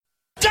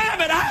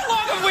damn it! How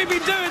long have we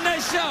been doing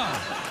this show?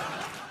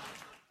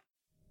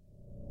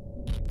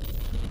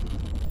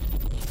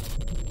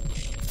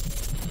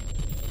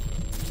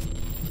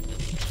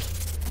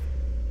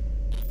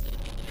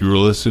 You're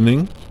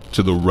listening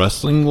to The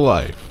Wrestling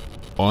Life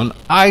on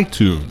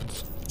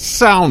iTunes,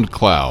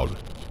 SoundCloud,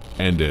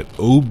 and at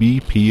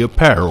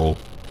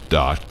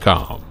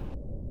obpapparel.com.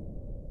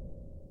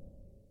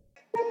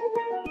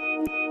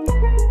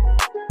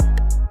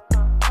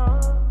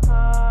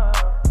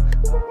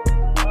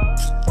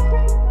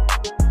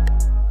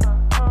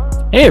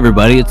 Hey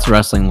everybody, it's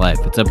Wrestling Life.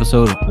 It's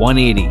episode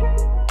 180.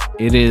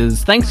 It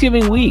is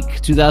Thanksgiving week,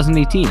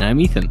 2018.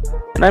 I'm Ethan.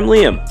 And I'm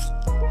Liam.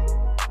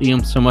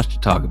 Liam, so much to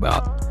talk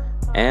about.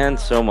 And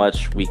so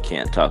much we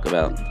can't talk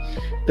about.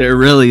 There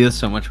really is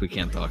so much we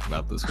can't talk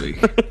about this week.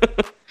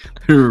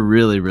 There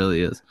really,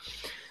 really is.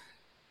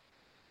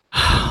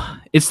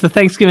 It's the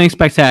Thanksgiving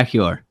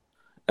Spectacular.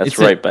 That's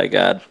right, by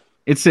God.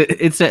 It's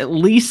at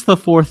least the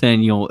 4th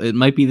annual. It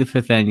might be the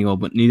 5th annual,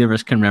 but neither of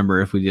us can remember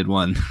if we did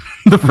one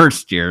the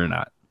first year or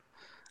not.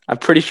 I'm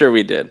pretty sure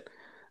we did.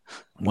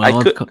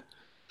 Well,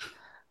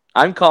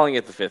 I'm calling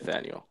it the 5th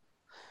annual.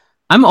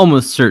 I'm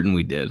almost certain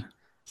we did.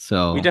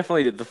 So we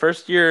definitely did. The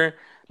first year,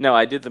 no,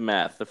 I did the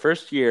math. The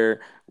first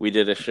year we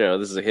did a show.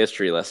 This is a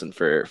history lesson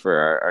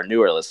for our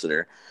newer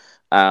listener.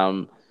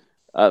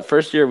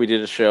 First year we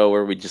did a show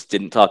where we just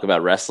didn't talk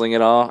about wrestling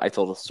at all. I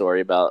told a story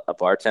about a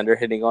bartender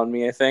hitting on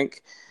me, I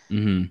think.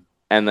 Mm-hmm.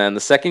 And then the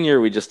second year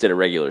we just did a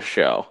regular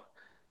show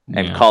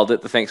and called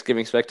it the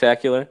Thanksgiving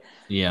Spectacular.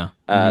 Yeah.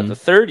 The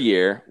third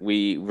year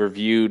we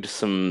reviewed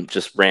some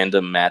just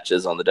random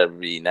matches on the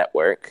WWE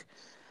Network.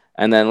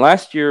 And then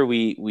last year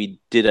we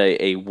did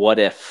a what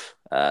if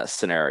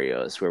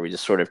scenarios where we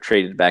just sort of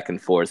traded back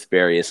and forth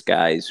various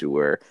guys who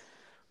were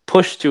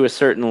pushed to a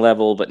certain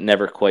level but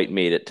never quite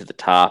made it to the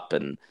top,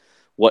 and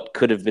what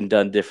could have been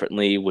done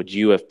differently. Would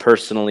you have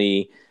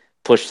personally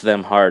pushed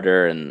them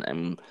harder?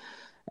 And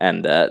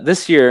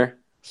this year,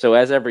 so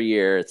as every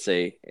year, it's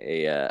a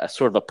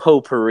sort of a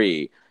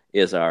potpourri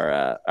is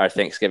our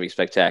Thanksgiving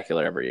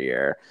Spectacular every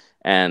year,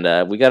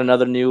 and we got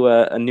another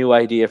a new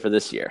idea for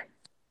this year.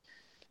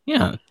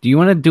 Yeah. Do you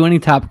want to do any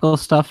topical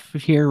stuff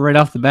here right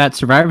off the bat?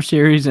 Survivor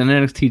Series and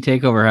NXT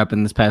TakeOver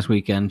happened this past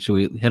weekend. Should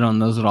we hit on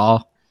those at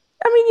all?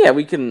 I mean, yeah,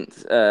 we can.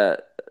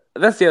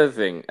 That's the other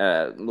thing,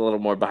 a little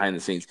more behind the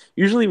scenes.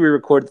 Usually we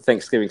record the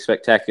Thanksgiving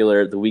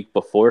Spectacular the week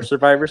before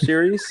Survivor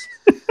Series,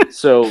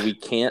 so we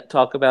can't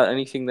talk about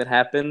anything that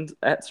happened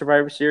at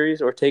Survivor Series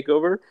or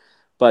TakeOver,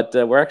 but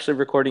we're actually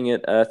recording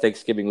it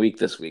Thanksgiving week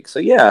this week. So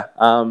yeah,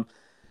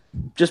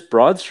 just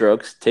broad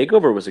strokes,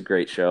 TakeOver was a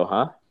great show,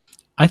 huh?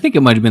 I think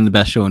it might have been the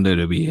best show in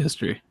WWE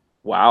history.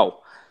 Wow.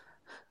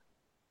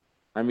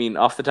 I mean,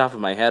 off the top of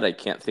my head, I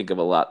can't think of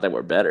a lot that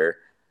were better.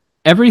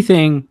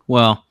 Everything,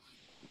 well,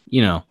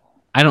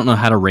 I don't know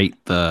how to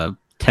rate the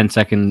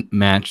 10-second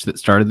match that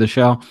started the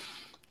show.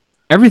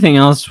 Everything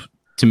else,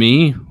 to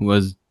me,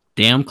 was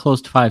damn close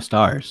to 5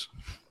 stars.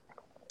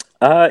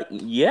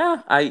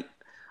 Yeah, I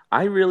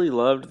really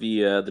loved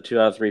the 2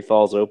 out of 3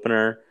 falls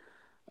opener.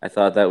 I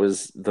thought that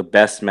was the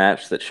best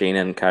match that Shayna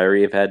and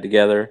Kyrie have had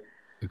together.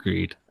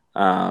 Agreed.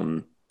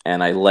 And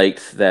I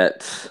liked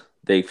that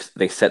they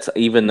set,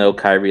 even though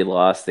Kyrie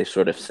lost, they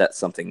sort of set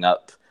something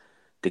up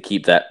to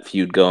keep that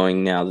feud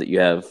going. Now that you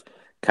have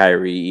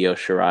Kyrie, Io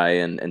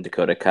Shirai, and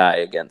Dakota Kai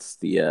against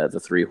the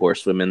 3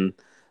 horsewomen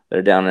that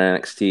are down in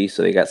NXT,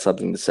 so they got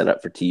something to set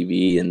up for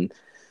TV, and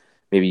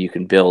maybe you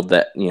can build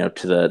that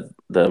to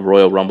the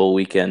Royal Rumble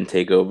weekend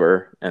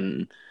takeover,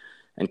 and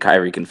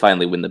Kyrie can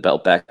finally win the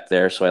belt back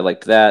there. So I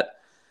liked that.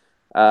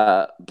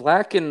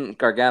 Black and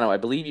Gargano, I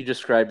believe you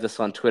described this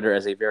on Twitter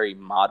as a very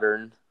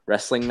modern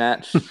wrestling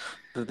match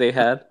that they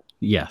had.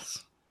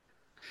 Yes.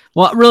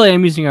 Well, really,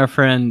 I'm using our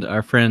friend,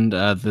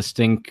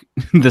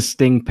 the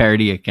Sting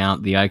parody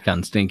account, the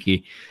Icon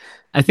Stinky.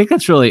 I think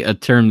that's really a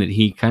term that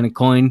he kind of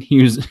coined.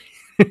 He was,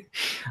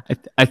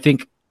 I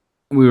think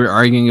we were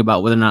arguing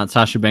about whether or not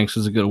Sasha Banks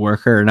was a good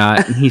worker or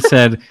not, and he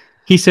said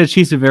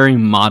she's a very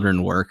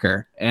modern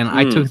worker, and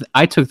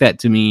I took that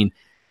to mean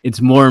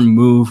it's more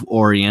move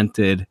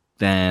oriented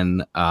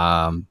than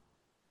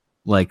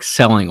like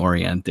selling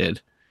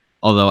oriented.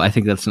 Although I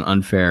think that's an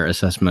unfair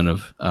assessment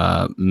of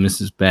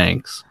Mrs.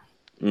 Banks.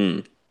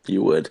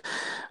 You would.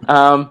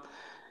 No,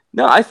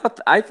 I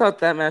thought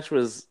that match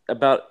was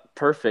about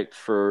perfect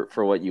for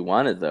what you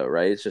wanted, though,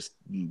 right? It's just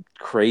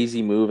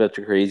crazy move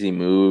after crazy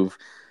move.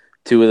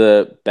 2 of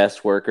the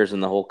best workers in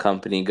the whole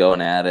company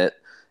going at it,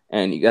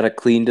 and you got a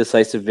clean,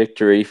 decisive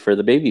victory for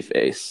the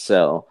babyface.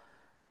 So,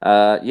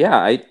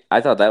 yeah,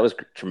 I thought that was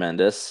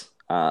tremendous.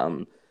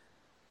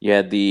 You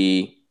had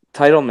the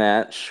title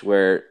match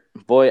where,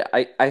 boy,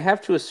 I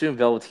have to assume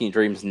Velveteen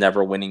Dream's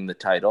never winning the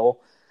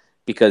title,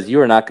 because you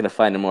are not going to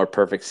find a more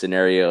perfect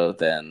scenario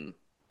than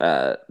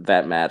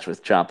that match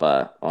with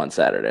Ciampa on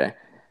Saturday.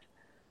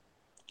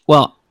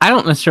 Well, I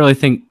don't necessarily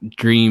think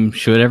Dream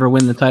should ever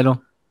win the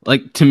title.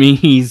 Like, to me,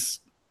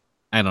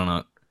 I don't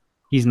know.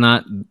 He's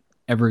not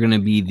ever going to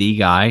be the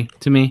guy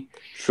to me.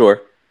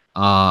 Sure.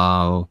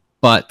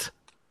 But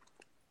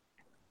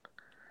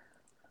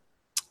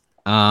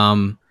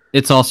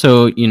It's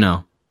also,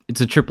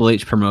 it's a Triple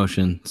H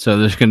promotion, so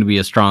there's going to be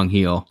a strong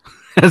heel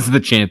as the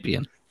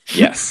champion.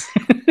 Yes.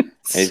 And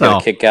he's So, going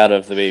to kick out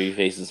of the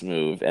babyface's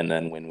move and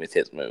then win with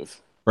his move.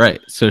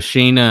 right. So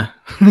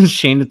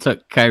Shayna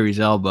took Kyrie's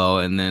elbow,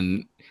 and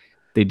then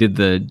they did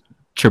the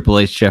Triple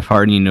H Jeff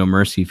Hardy No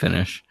Mercy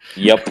finish.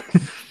 Yep.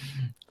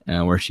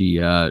 Where she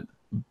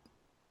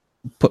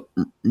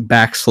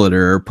backslid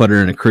her or put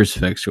her in a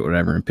crucifix or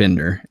whatever and pinned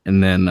her.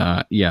 And then,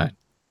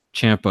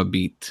 Ciampa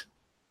beat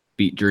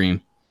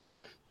Dream.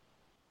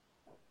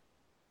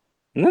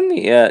 And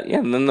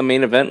then the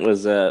main event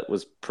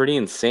was pretty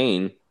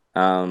insane.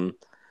 I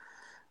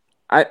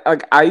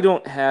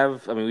don't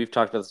have. I mean, we've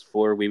talked about this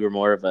before. We were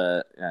more of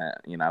a,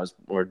 I was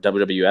more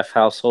WWF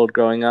household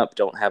growing up.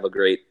 Don't have a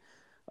great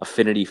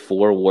affinity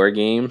for war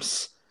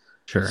games.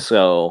 Sure.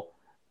 So,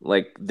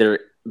 like, they're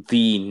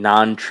the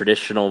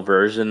non-traditional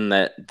version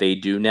that they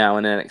do now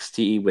in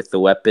NXT with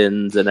the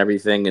weapons and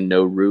everything and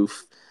no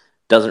roof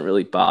doesn't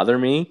really bother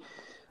me.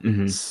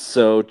 Mm-hmm.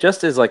 So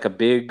just as like a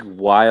big,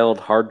 wild,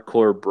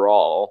 hardcore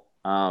brawl,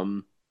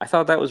 I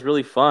thought that was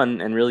really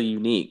fun and really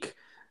unique.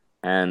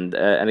 And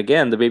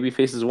again, the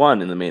babyfaces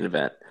won in the main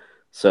event,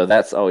 so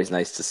that's always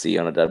nice to see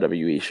on a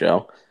WWE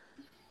show.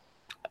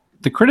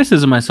 The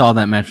criticism I saw of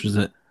that match was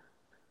that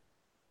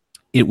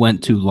it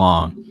went too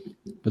long,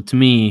 but to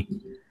me,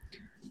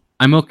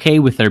 I'm okay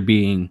with there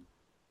being,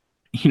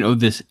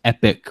 this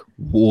epic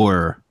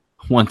war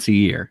once a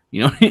year.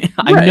 Right.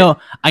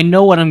 I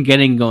know what I'm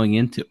getting going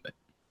into it.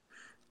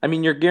 I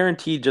mean, you're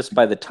guaranteed just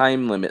by the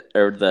time limit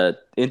or the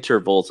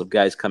intervals of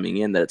guys coming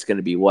in that it's going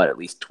to be at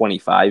least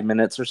 25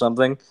 minutes or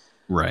something.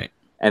 Right.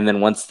 And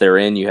then once they're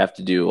in, you have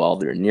to do all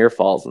their near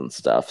falls and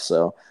stuff.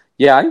 So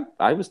yeah,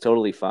 I was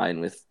totally fine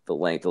with the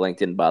length. The length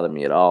didn't bother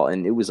me at all,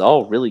 and it was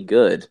all really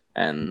good.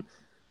 And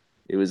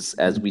it was,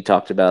 as we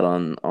talked about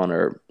on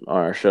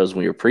our shows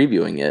when we were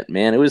previewing it,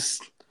 man, it was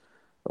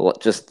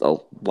just a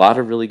lot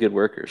of really good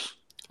workers.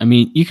 I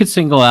mean, you could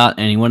single out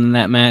anyone in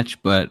that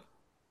match, but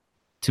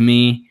to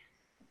me,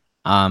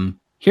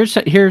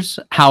 here's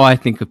how I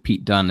think of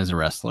Pete Dunne as a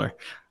wrestler.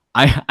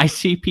 I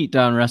see Pete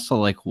Dunne wrestle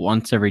like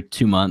once every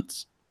 2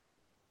 months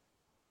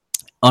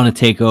on a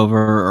TakeOver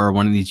or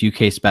one of these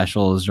UK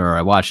specials, or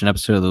I watch an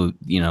episode of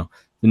the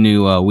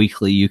new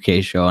weekly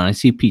UK show, and I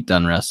see Pete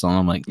Dunne wrestle, and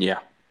I'm like, yeah,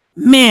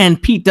 man,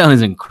 Pete Dunne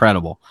is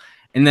incredible.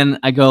 And then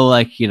I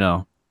go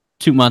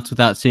 2 months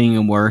without seeing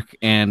him work,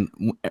 and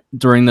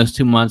during those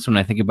 2 months when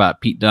I think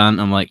about Pete Dunne,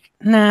 I'm like,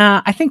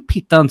 nah, I think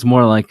Pete Dunne's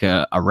more like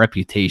a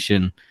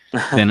reputation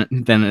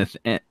than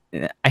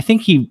I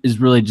think he is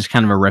really just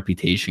kind of a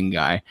reputation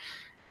guy.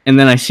 And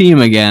then I see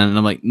him again, and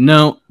I'm like,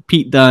 no,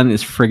 Pete Dunne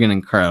is friggin'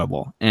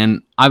 incredible.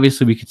 And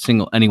obviously we could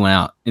single anyone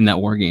out in that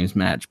War Games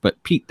match,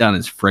 but Pete Dunne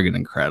is friggin'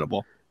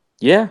 incredible.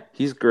 Yeah,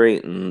 he's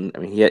great. And I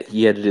mean,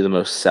 he had to do the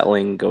most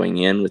selling going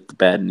in with the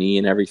bad knee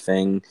and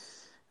everything.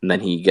 And then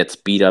he gets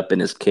beat up in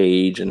his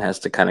cage and has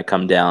to kind of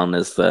come down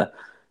as the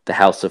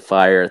House of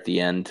Fire at the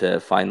end to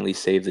finally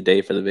save the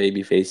day for the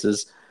baby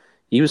faces.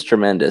 He was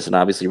tremendous. And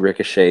obviously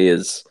Ricochet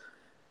is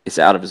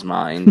out of his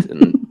mind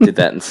and did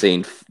that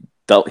insane.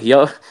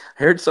 I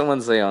heard someone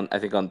say I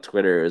think on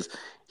Twitter,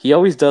 he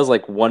always does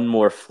like one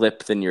more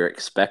flip than you're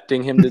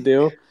expecting him to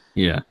do.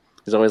 Yeah.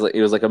 He's always like,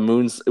 it was like a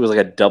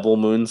double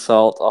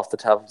moonsault off the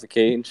top of the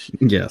cage.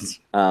 Yes.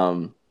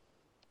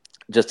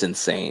 Just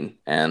insane.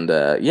 And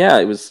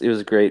it was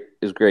a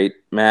great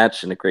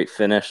match and a great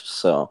finish.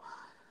 So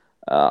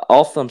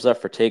all thumbs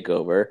up for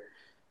TakeOver.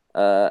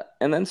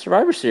 And then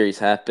Survivor Series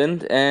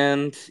happened,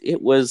 and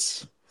it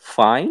was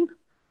fine.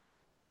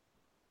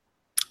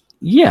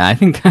 Yeah, I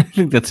think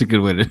that's a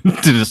good way to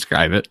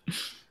describe it.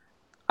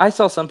 I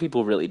saw some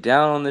people really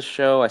down on this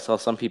show. I saw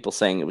some people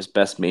saying it was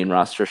best main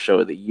roster show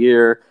of the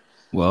year.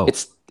 Whoa.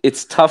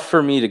 It's tough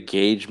for me to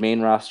gauge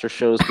main roster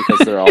shows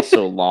because they're all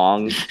so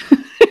long.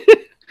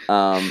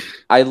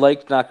 I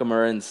liked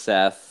Nakamura and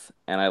Seth,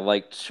 and I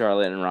liked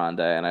Charlotte and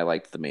Ronda, and I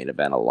liked the main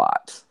event a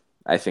lot.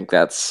 I think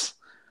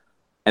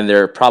and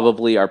there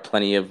probably are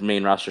plenty of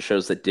main roster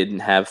shows that didn't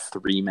have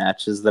 3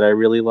 matches that I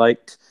really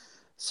liked.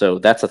 So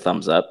that's a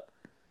thumbs up.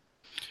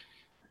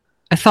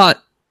 I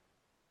thought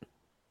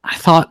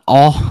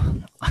all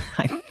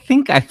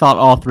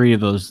 3 of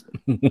those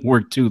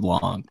were too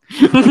long,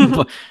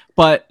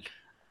 but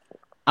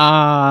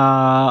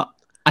I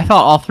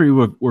thought all 3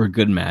 were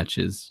good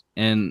matches,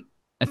 and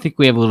I think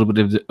we have a little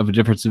bit of a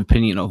difference of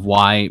opinion of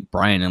why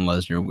Bryan and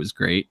Lesnar was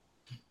great.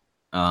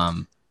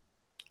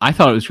 I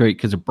thought it was great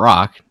because of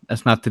Brock.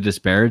 That's not to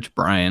disparage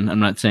Bryan. I'm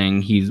not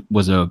saying he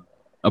was a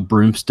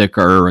broomstick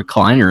or a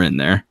recliner in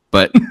there,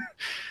 but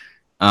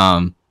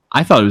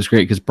I thought it was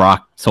great because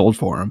Brock sold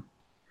for him.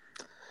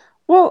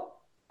 Well,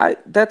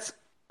 that's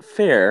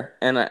fair,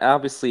 and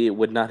obviously it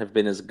would not have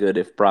been as good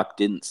if Brock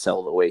didn't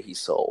sell the way he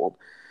sold.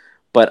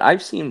 But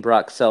I've seen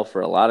Brock sell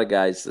for a lot of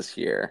guys this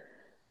year.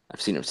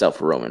 I've seen him sell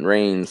for Roman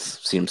Reigns,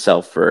 seen him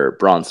sell for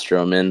Braun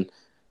Strowman,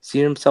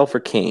 seen him sell for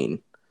Kane,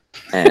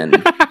 and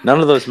none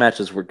of those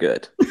matches were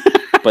good.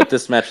 But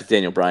this match with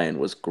Daniel Bryan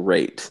was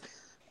great,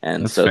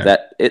 and that's so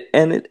fair.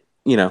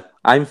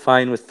 I'm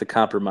fine with the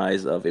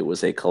compromise of it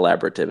was a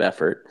collaborative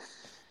effort.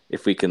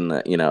 If we can,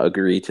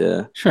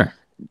 Sure.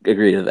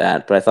 agree to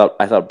that. But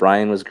I thought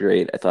Brian was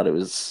great. I thought it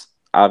was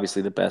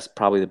obviously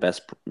probably the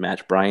best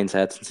match Brian's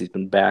had since he's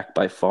been back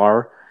by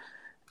far,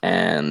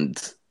 and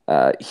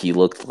he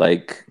looked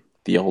like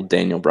the old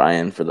Daniel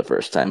Bryan for the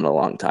first time in a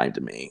long time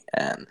to me,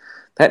 and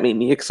that made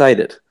me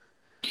excited.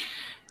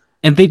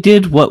 And they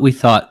did what we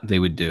thought they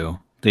would do.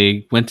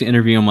 They went to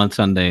interview him on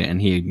Sunday,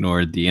 and he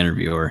ignored the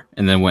interviewer,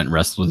 and then went and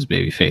wrestled his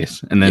baby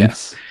face. And then,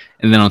 Yes.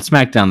 and then on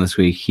SmackDown this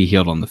week, he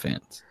healed on the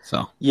fans.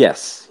 So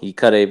Yes, he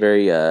cut a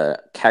very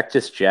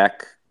Cactus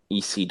Jack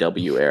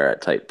ECW era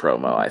type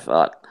promo, I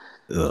thought,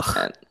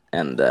 ugh.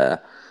 and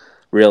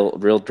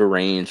real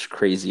deranged,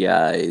 crazy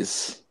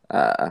eyes.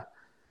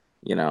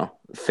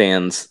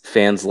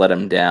 Fans let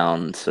him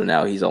down, so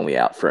now he's only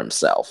out for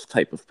himself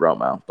type of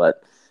promo.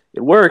 But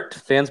it worked.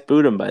 Fans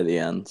booed him by the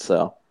end,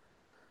 so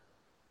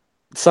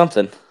it's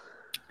something.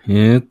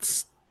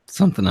 It's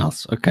something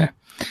else. Okay.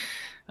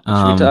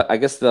 I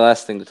guess the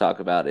last thing to talk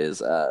about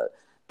is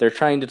they're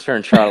trying to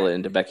turn Charlotte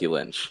into Becky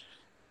Lynch.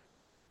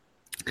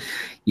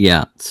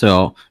 Yeah.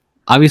 So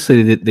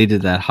obviously they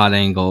did that hot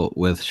angle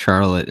with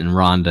Charlotte and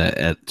Ronda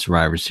at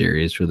Survivor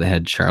Series where they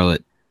had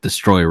Charlotte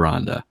destroy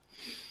Ronda.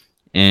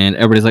 And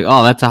everybody's like,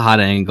 oh, that's a hot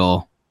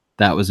angle.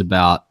 That was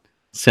about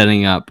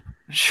setting up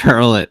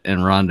Charlotte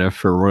and Ronda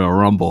for Royal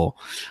Rumble.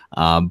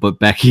 But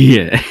Becky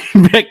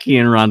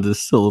and Ronda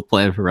still a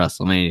plan for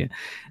WrestleMania.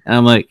 And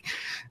I'm like,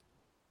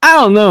 I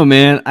don't know,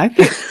 man.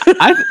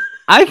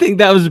 I think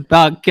that was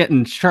about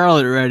getting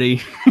Charlotte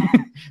ready,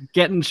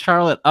 getting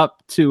Charlotte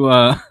up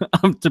to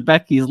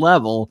Becky's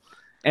level,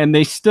 and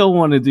they still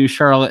want to do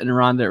Charlotte and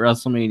Ronda at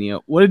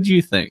WrestleMania. What did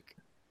you think?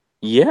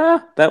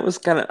 Yeah, that was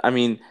kind of. I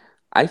mean,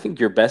 I think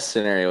your best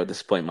scenario at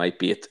this point might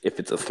be if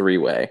it's a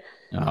three-way.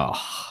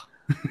 Oh,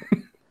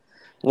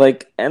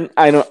 And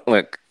I don't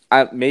look.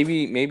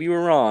 Maybe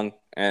we're wrong,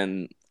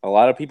 and a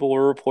lot of people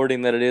were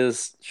reporting that it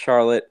is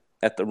Charlotte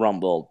at the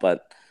Rumble,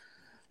 but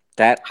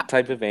that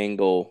type of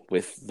angle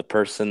with the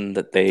person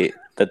that they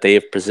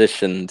have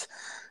positioned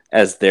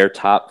as their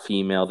top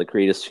female, the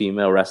greatest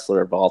female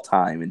wrestler of all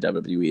time in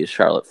WWE is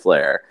Charlotte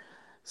Flair.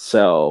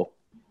 So,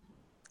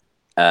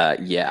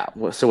 yeah.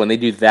 So when they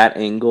do that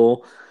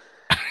angle,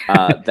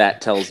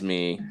 that tells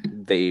me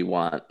they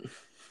want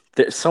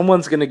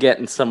someone's going to get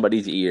in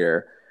somebody's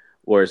ear,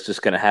 or is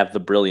just going to have the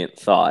brilliant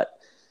thought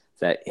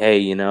that,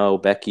 hey,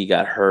 Becky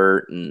got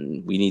hurt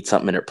and we need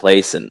something in her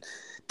place, and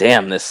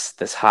damn,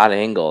 this hot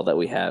angle that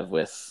we have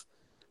with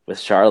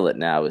Charlotte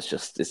now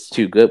it's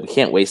too good. We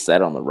can't waste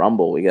that on the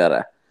Rumble. We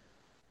gotta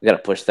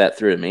push that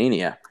through to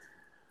Mania.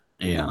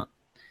 yeah.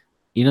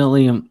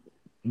 Liam,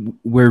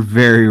 we're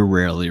very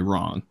rarely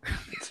wrong.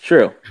 It's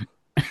true.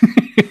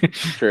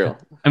 It's true.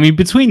 I mean,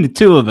 between the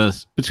two of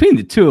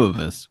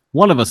us,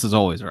 one of us is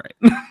always right.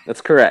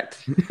 That's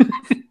correct.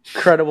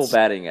 Incredible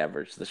batting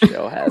average the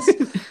show has.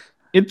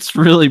 It's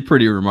really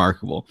pretty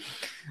remarkable.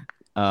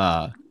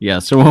 Yeah,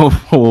 so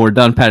we're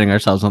done patting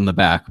ourselves on the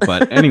back.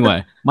 But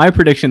anyway, my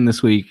prediction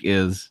this week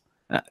is,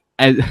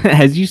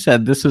 as you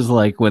said, this is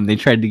like when they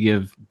tried to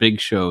give Big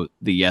Show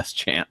the yes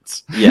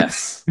chance.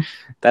 Yes,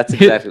 that's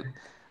exactly.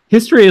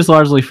 History has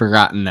largely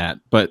forgotten that,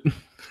 but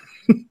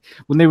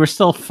when they were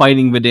still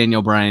fighting the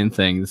Daniel Bryan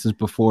thing, this is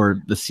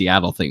before the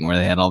Seattle thing where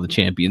they had all the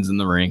champions in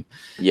the ring.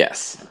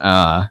 Yes.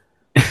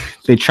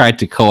 They tried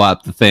to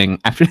co-opt the thing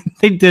after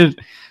they did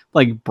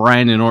like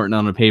Bryan and Orton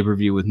on a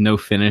pay-per-view with no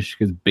finish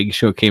because Big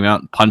Show came out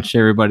and punched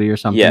everybody or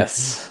something.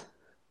 Yes.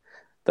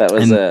 That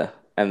was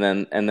and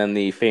then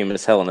the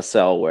famous Hell in a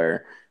Cell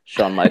where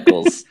Shawn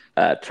Michaels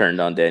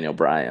turned on Daniel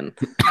Bryan.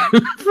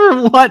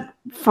 For what?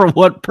 For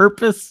what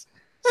purpose?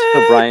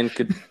 So Bryan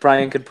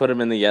could put him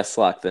in the yes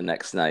lock the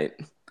next night.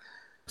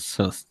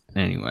 So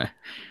anyway,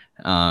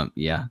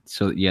 yeah.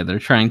 So yeah, they're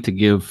trying to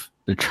give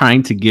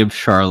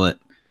Charlotte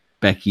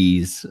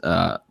Becky's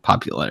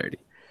popularity.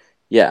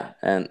 Yeah,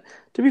 and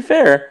to be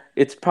fair,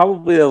 it's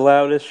probably the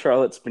loudest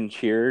Charlotte's been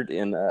cheered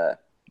in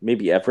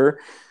maybe ever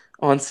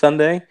on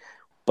Sunday.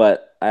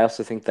 But I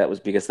also think that was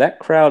because that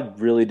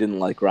crowd really didn't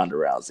like Ronda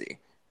Rousey,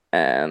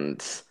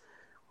 and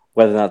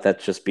whether or not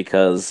that's just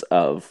because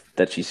of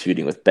that she's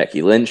feuding with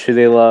Becky Lynch, who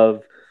they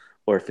love,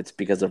 or if it's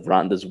because of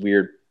Ronda's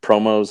weird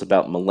promos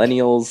about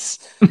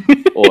millennials,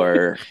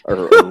 or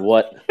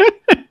what.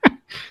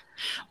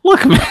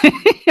 Look, man,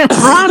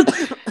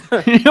 Ronda,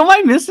 am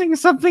I missing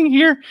something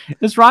here?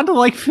 Is Ronda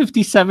like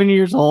 57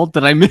 years old?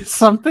 Did I miss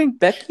something?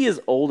 Becky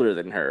is older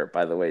than her,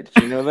 by the way.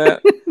 Did you know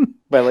that?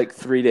 By like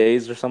 3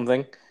 days or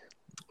something?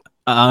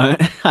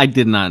 I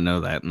did not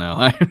know that,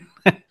 no.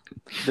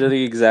 They're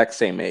the exact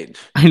same age.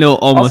 I know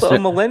almost. Also, a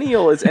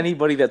millennial is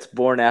anybody that's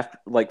born after,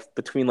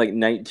 between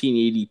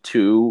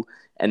 1982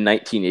 and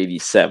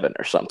 1987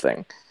 or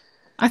something.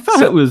 I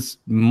thought it was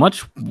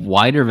much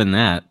wider than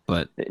that,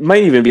 but it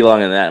might even be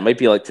longer than that. It might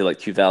be to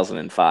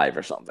 2005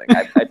 or something.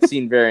 I've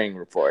seen varying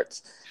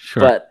reports.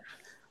 Sure. But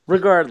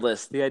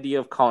regardless, the idea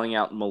of calling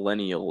out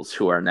millennials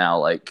who are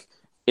now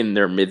in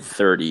their mid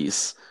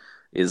 30s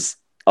is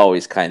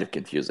always kind of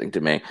confusing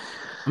to me.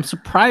 I'm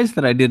surprised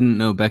that I didn't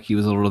know Becky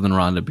was older than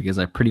Ronda because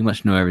I pretty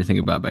much know everything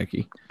about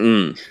Becky.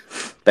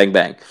 Bang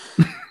bang.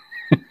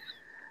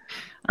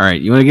 All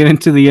right, you want to get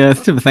into the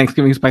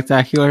Thanksgiving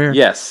Spectacular?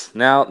 Yes.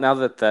 Now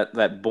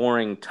that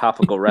boring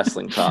topical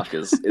wrestling talk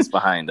is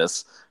behind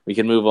us, we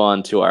can move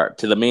on to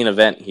the main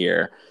event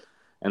here,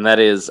 and that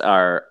is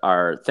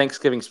our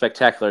Thanksgiving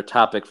Spectacular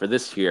topic for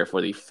this year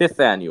for the 5th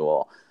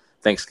annual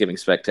Thanksgiving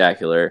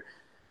Spectacular.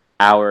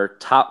 Our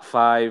top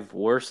 5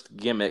 worst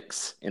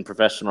gimmicks in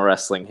professional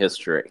wrestling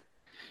history.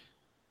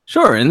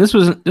 Sure, and this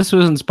was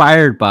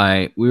inspired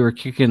by we were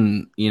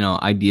kicking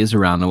ideas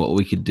around on what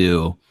we could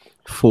do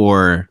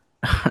for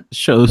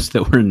shows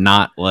that were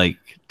not like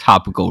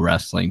topical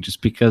wrestling.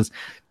 Just because,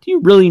 do you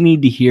really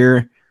need to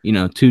hear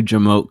two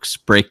jamokes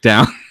break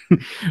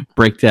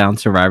down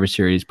Survivor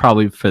Series?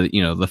 Probably for the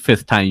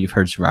 5th time you've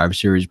heard Survivor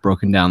Series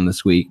broken down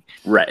this week.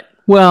 Right.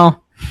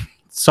 Well,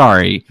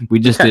 sorry, we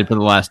just did for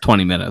the last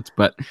 20 minutes,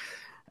 but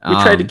we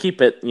tried to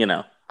keep it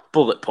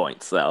bullet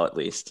points though, at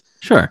least.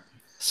 Sure.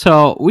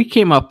 So we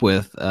came up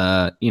with,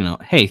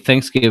 hey,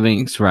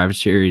 Thanksgiving Survivor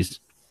Series.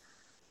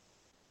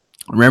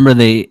 Remember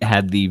they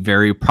had the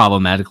very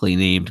problematically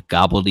named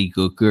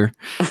Gobbledygooker?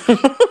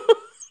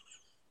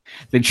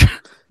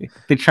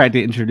 They tried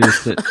to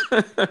introduce it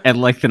at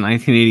like the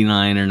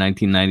 1989 or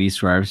 1990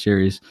 Survivor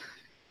Series,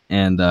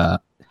 and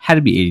had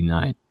to be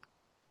 89.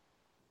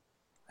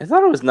 I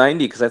thought it was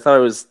 90 because I thought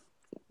it was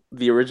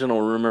the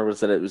original rumor was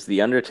that it was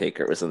the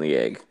Undertaker was in the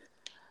egg.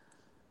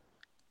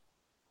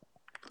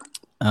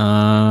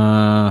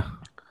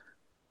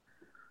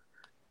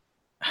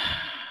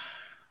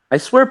 I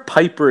swear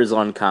Piper is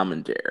on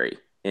commentary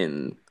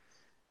on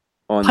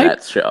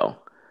that show.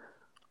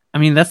 I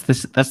mean, that's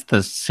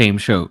the same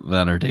show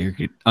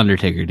the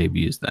Undertaker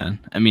debuts then.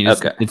 I mean,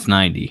 it's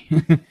 90.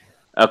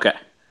 Okay.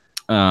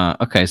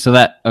 Okay, so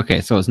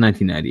it's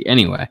 1990.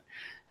 Anyway,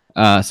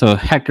 so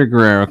Hector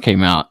Guerrero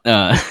came out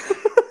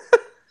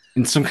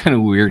in some kind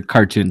of weird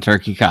cartoon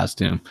turkey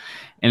costume,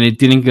 and it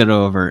didn't get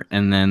over.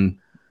 And then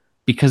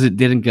because it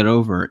didn't get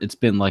over, it's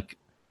been like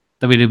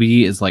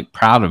WWE is like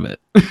proud of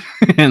it,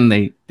 and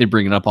they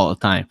bring it up all the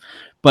time.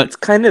 But it's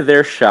kind of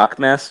their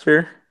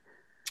Shockmaster,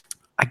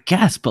 I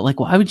guess. But like,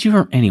 why would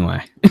you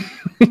anyway?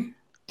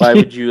 Why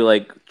would you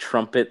like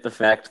trumpet the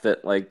fact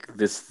that like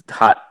this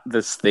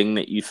thing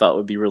that you thought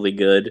would be really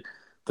good,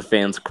 the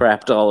fans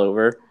crapped all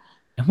over?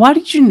 And why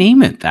did you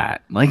name it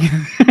that? Like,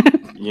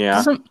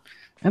 yeah,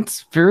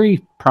 that's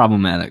very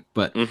problematic.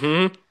 But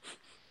anyway,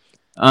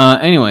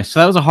 so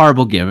that was a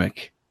horrible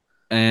gimmick.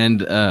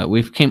 And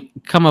we've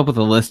come up with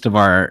a list of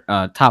our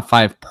top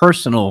 5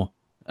 personal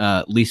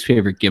least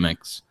favorite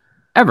gimmicks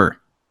ever.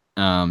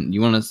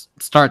 You want to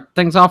start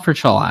things off, or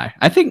shall I?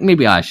 I think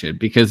maybe I should,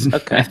 because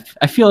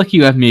I feel like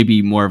you have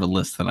maybe more of a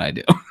list than I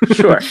do.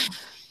 Sure.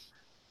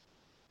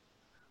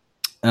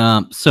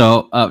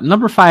 So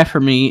number 5 for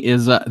me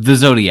is the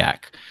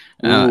Zodiac.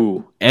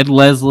 Ed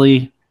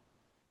Leslie,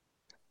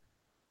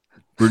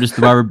 Brutus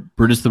the Barber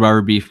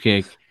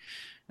Beefcake.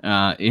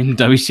 In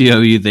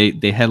WCW,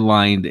 they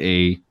headlined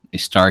a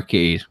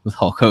Starrcade with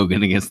Hulk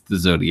Hogan against the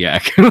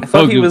Zodiac. I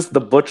thought he was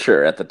the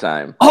Butcher at the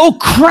time. Oh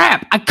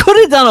crap! I could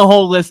have done a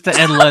whole list to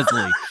Ed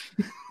Leslie.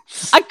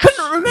 I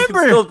couldn't remember.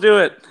 Still do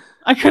it.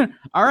 I couldn't.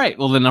 All right.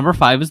 Well, the number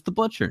 5 is the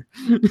Butcher.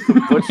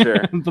 The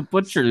Butcher. The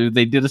Butcher.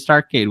 They did a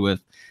Starrcade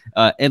with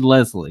Ed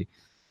Leslie.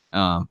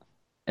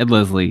 Ed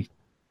Leslie.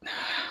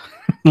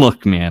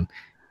 Look, man,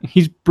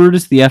 he's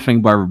Brutus the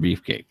effing Barber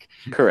Beefcake.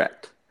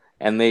 Correct.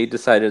 And they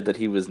decided that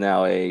he was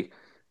now a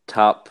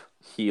top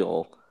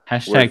heel.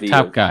 Hashtag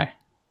top guy.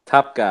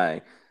 Top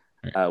guy.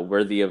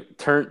 Worthy of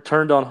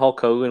turned on Hulk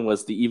Hogan,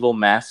 was the evil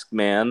masked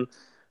man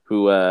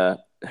who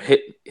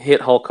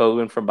hit Hulk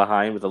Hogan from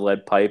behind with a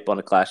lead pipe on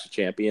a Clash of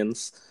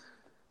Champions.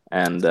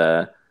 And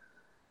then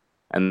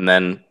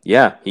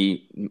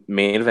he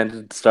main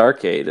evented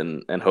Starrcade,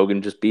 and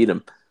Hogan just beat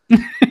him.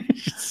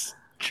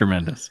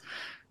 Tremendous.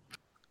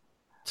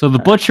 So the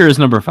Butcher is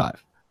number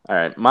 5. All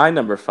right, my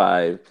number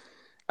 5.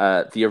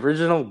 The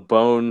original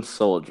Bone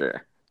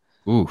Soldier.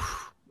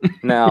 Oof.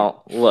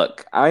 Now,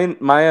 look,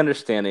 my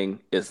understanding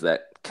is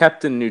that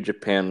Captain New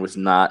Japan was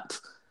not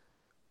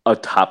a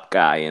top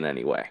guy in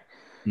any way.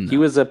 No. He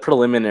was a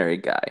preliminary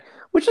guy,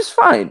 which is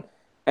fine.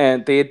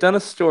 And they had done a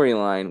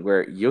storyline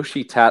where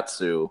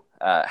Yoshitatsu,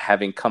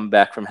 having come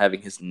back from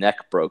having his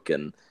neck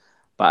broken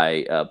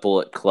by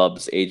Bullet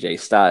Club's AJ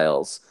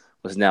Styles,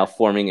 was now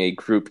forming a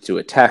group to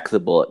attack the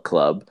Bullet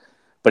Club.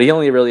 But he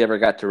only really ever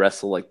got to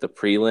wrestle like the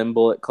prelim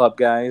Bullet Club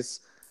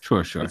guys.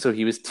 Sure. And so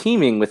he was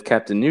teaming with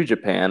Captain New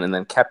Japan, and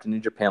then Captain New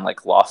Japan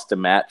like lost a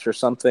match or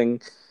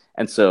something.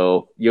 And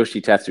so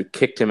Yoshitatsu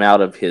kicked him out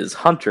of his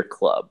Hunter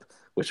Club,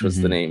 which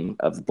was the name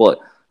of the Bullet.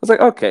 I was like,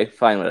 okay,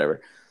 fine,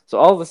 whatever. So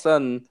all of a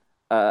sudden,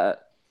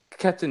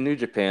 Captain New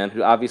Japan,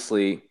 who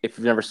obviously, if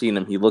you've never seen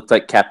him, he looked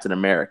like Captain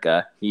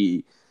America.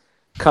 He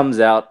comes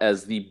out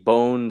as the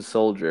Bone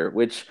Soldier,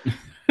 which,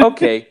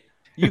 okay,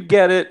 you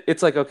get it.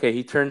 It's like, okay,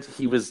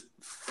 he was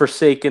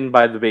forsaken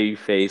by the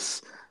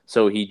babyface,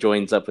 so he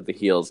joins up with the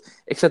heels.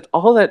 Except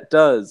all that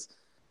does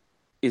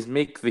is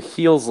make the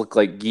heels look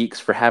like geeks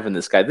for having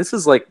this guy. This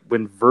is like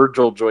when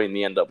Virgil joined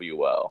the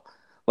NWO.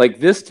 Like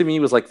this to me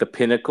was like the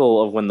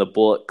pinnacle of when the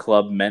Bullet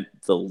Club meant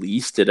the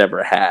least it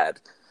ever had.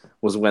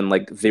 Was when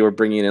like they were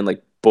bringing in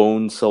like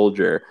Bone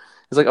Soldier.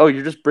 It's like, oh,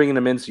 you're just bringing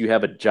him in so you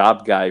have a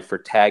job guy for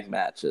tag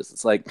matches.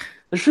 It's like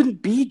there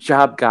shouldn't be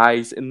job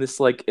guys in this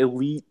like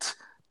elite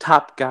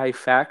top guy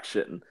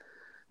faction.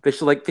 They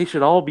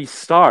should all be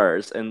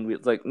stars. And we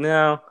like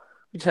no,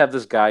 we just have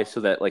this guy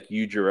so that like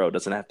Yujiro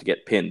doesn't have to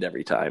get pinned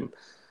every time.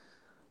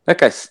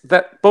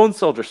 That Bone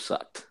Soldier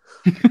sucked.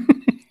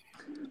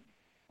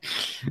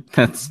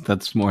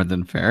 That's more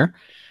than fair.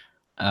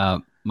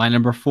 My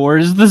number 4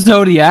 is the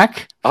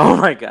Zodiac. Oh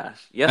my gosh!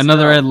 Yes,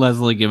 another Ed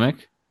Leslie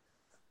gimmick.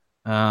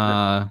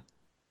 Ed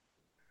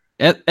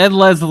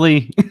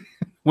Leslie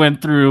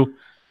went through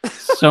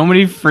so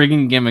many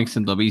friggin' gimmicks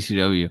in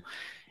WCW,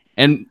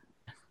 and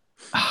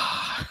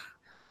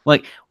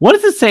like, what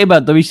does it say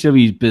about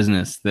WCW's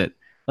business that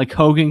like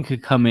Hogan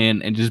could come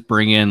in and just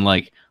bring in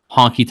like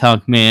Honky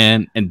Tonk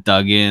Man and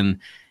Duggan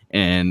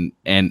and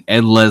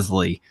Ed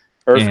Leslie,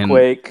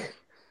 Earthquake,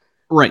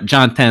 right?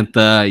 John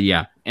Tenta,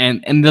 yeah,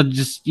 and they'll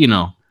just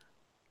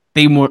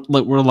they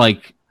were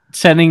like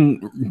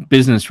setting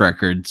business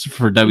records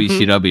for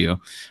WCW.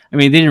 I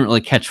mean, they didn't really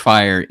catch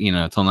fire,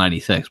 until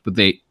 '96, but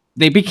they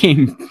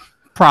became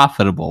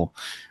profitable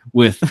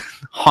with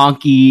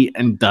Honky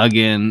and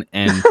Duggan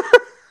and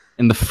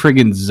the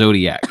friggin'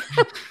 Zodiac.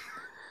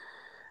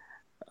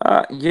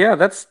 Yeah,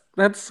 that's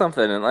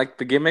something. And like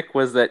the gimmick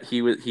was that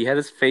he had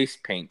his face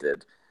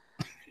painted,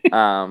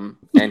 and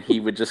he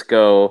would just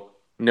go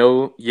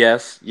no,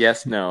 yes,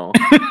 yes, no,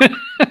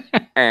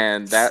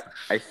 and that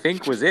I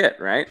think was it,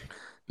 right?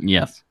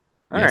 Yes.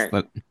 All yes,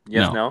 right.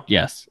 Yes, no.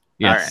 Yes.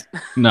 Yes. All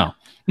right. No.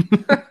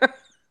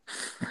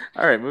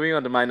 All right, moving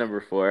on to my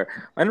number 4.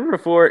 My number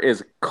 4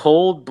 is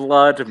Cold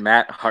Blood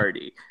Matt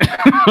Hardy.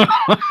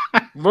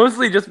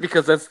 Mostly just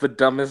because that's the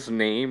dumbest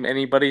name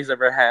anybody's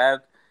ever had.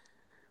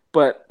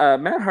 But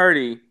Matt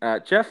Hardy,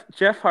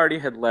 Jeff Hardy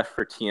had left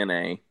for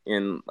TNA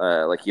in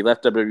he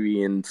left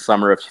WWE in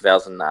summer of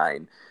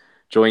 2009,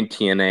 joined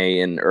TNA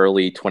in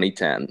early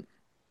 2010.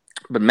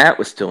 But Matt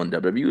was still in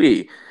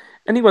WWE.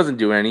 And he wasn't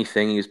doing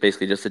anything. He was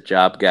basically just a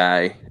job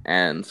guy.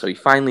 And so he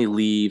finally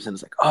leaves and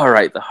it's like, all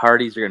right, the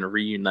Hardys are going to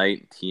reunite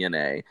in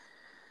TNA.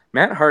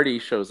 Matt Hardy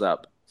shows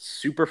up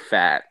super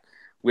fat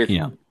with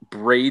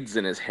braids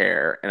in his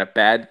hair and a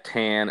bad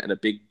tan and a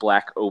big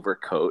black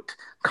overcoat,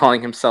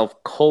 calling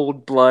himself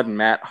Cold Blood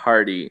Matt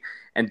Hardy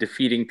and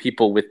defeating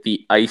people with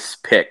the ice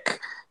pick,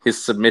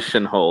 his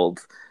submission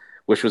hold,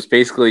 which was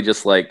basically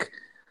just like,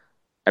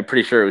 I'm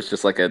pretty sure it was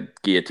just like a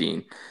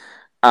guillotine.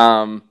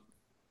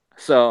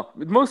 So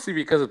mostly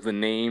because of the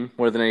name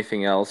more than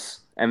anything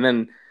else. And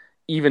then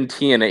even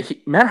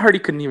TNA, Matt Hardy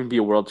couldn't even be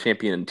a world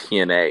champion in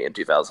TNA in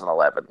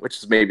 2011, which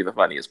is maybe the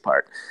funniest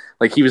part.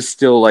 Like he was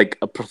still like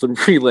a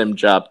prelim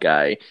job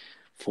guy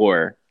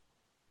for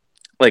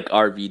like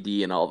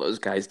RVD and all those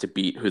guys to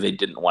beat who they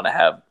didn't want to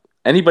have.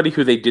 Anybody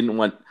who they didn't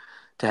want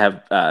to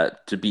have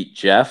to beat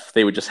Jeff,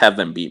 they would just have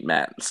them beat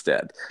Matt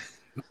instead.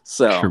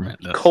 So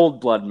tremendous. Cold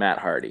blood Matt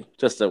Hardy,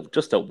 just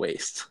a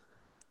waste.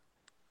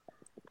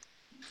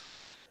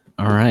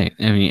 All right.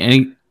 I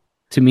mean,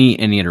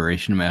 any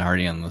iteration of Matt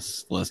Hardy on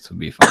this list would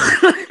be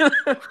fine.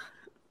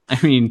 I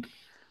mean,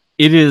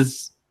 it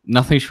is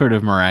nothing short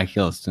of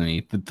miraculous to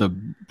me that the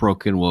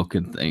Broken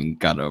Woken thing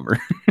got over.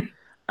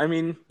 I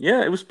mean,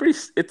 yeah, it was pretty.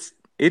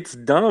 It's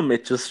dumb.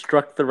 It just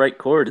struck the right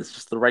chord. It's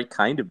just the right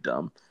kind of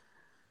dumb.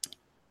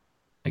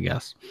 I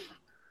guess.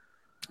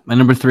 My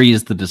number 3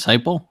 is The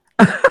Disciple.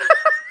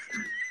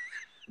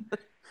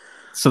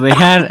 So they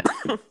had.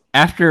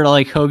 After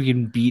like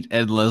Hogan beat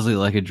Ed Leslie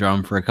like a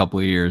drum for a couple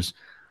of years,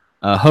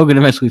 Hogan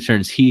eventually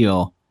turns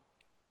heel,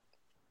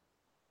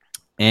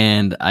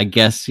 and I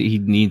guess he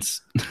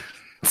needs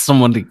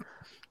someone to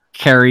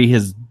carry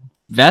his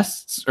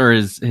vests or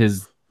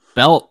his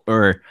belt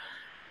or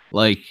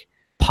like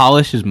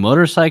polish his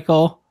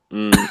motorcycle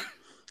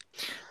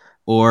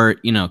or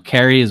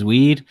carry his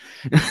weed.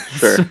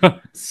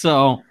 Sure.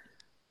 so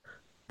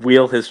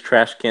wheel his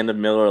trash can of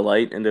Miller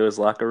Lite into his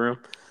locker room.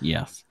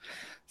 Yes.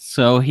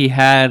 So he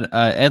had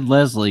Ed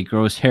Leslie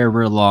grow his hair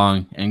real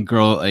long and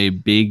grow a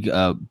big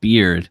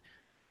beard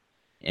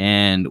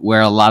and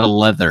wear a lot of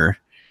leather.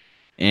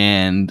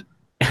 And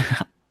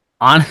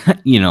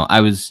I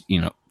was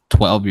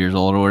 12 years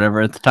old or whatever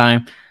at the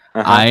time.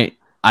 Uh-huh.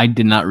 I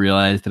did not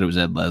realize that it was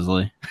Ed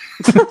Leslie.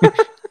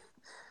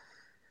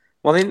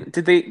 Well,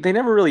 they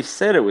never really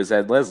said it was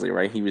Ed Leslie,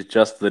 right? He was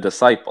just the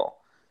disciple.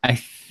 I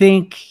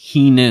think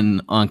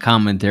Heenan on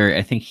commentary.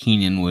 I think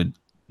Heenan would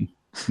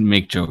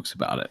make jokes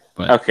about it,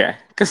 but okay,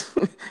 because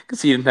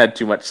he didn't have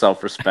too much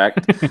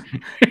self-respect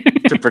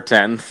to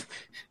pretend.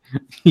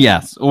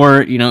 Yes,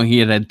 or he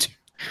had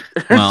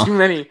too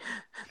many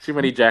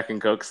Jack and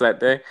Cokes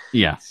that day.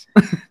 Yes,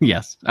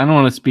 yes. I don't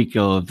want to speak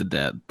ill of the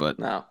dead, but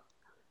no,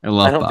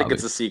 I don't think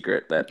it's a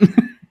secret that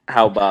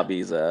how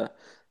Bobby's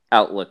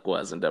outlook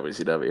was in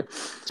WCW.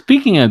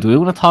 Speaking of, do we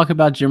want to talk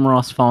about Jim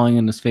Ross falling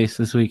in his face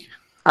this week?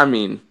 I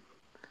mean,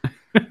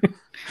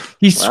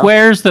 He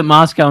swears that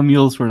Moscow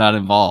Mules were not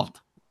involved.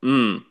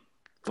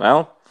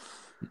 Well,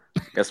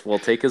 guess we'll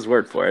take his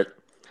word for it.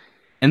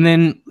 And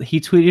then he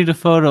tweeted a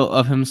photo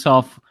of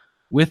himself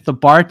with the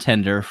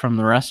bartender from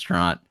the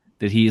restaurant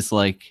that he's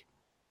like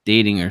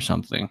dating or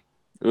something.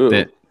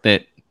 Ooh.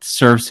 That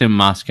serves him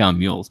Moscow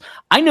Mules.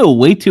 I know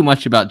way too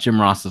much about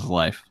Jim Ross's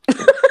life.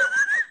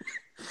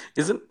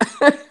 Isn't?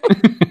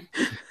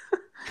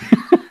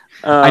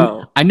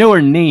 Oh. I know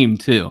her name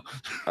too.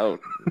 Oh,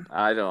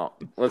 I don't.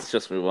 Let's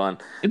just move on.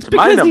 It's to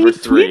because my number he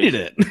tweeted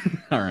it.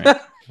 All right.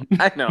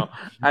 I know.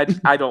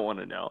 I don't want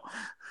to know.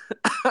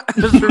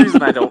 There's a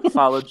reason I don't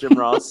follow Jim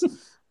Ross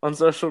on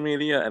social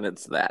media, and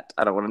it's that.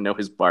 I don't want to know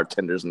his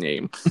bartender's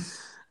name.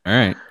 All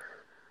right.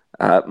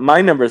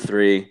 My number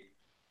 3,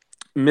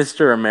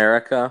 Mr.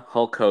 America,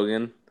 Hulk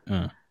Hogan.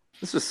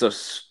 This is so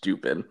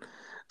stupid.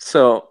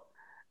 So,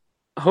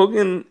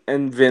 Hogan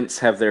and Vince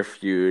have their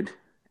feud,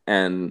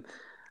 and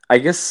I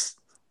guess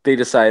they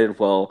decided,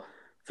 well,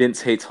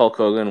 Vince hates Hulk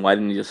Hogan. Why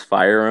didn't he just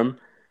fire him?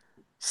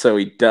 So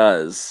he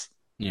does.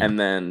 Yeah. And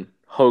then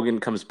Hogan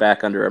comes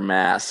back under a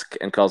mask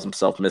and calls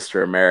himself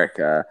Mr.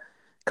 America,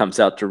 comes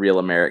out to Real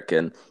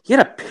American. He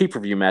had a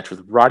pay-per-view match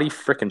with Roddy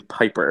frickin'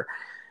 Piper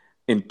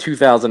in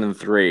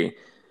 2003.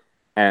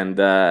 And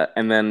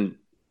then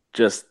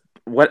just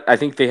what I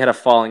think they had a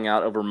falling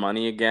out over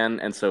money again,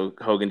 and so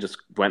Hogan just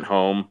went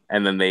home,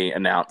 and then they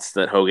announced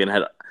that Hogan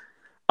had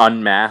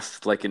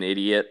unmasked like an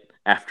idiot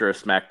after a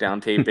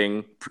SmackDown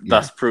taping,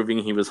 thus proving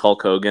he was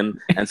Hulk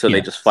Hogan, and so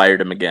they just fired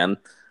him again.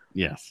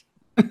 Yes.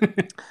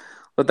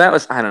 But that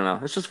was, I don't know,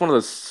 it's just one of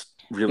those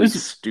really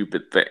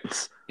stupid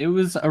things. It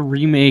was a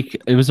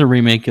remake. It was a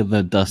remake of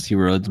the Dusty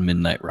Rhodes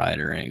Midnight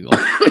Rider angle.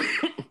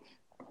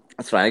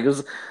 That's fine.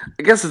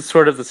 I guess it's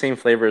sort of the same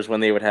flavor as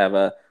when they would have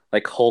a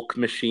like Hulk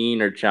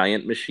machine or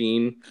Giant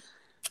machine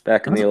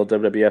back in the old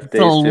WWF days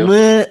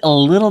too. A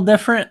little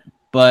different,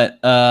 but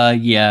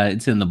yeah,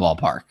 it's in the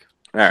ballpark.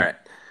 All right.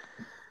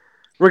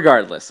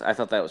 Regardless, I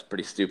thought that was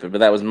pretty stupid, but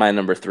that was my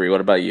number 3.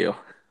 What about you?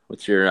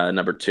 What's your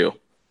number 2?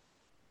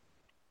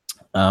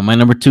 My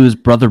number 2 is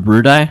Brother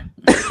Brudai.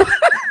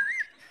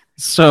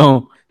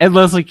 So Ed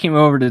Leslie came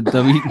over to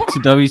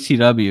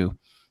WCW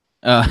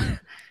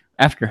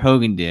after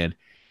Hogan did,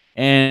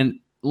 and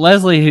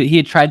Leslie, he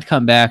had tried to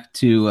come back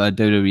to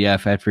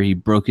WWF after he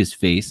broke his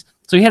face.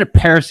 So he had a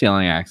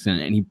parasailing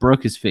accident and he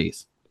broke his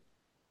face.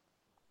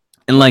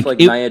 And like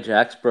Nia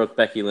Jax broke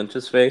Becky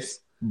Lynch's face,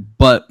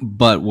 but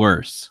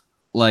worse.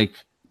 Like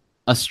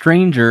a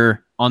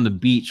stranger on the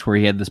beach where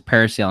he had this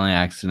parasailing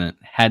accident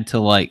had to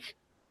like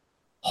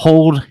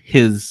hold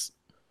his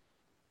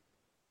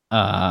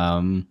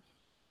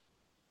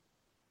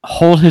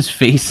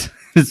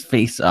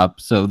face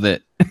up so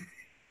that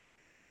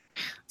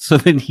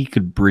he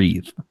could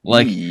breathe.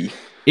 Like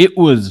it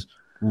was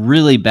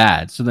really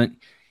bad. So then,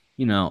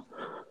 you know,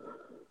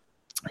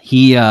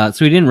 he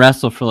didn't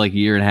wrestle for like a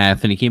year and a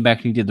half, and he came back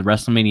and he did the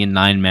WrestleMania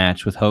 9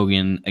 match with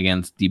Hogan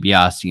against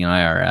DiBiase and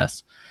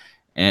IRS,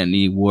 and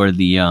he wore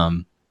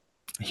the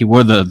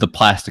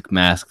plastic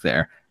mask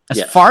there.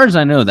 As far as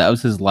I know, that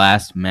was his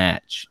last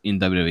match in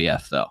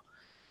WWF though.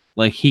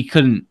 Like he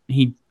couldn't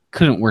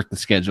work the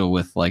schedule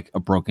with like a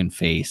broken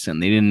face,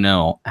 and they didn't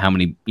know how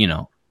many, you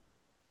know,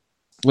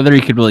 whether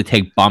he could really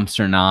take bumps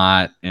or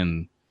not.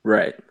 And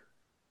right.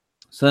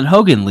 So then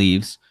Hogan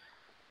leaves.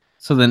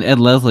 So then Ed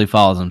Leslie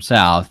follows him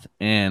south,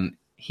 and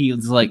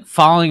he's like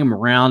following him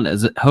around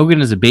as Hogan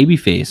is a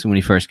babyface when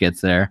he first gets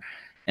there.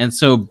 And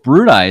so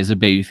Brudai is a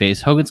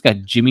babyface. Hogan's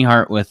got Jimmy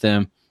Hart with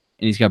him,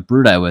 and he's got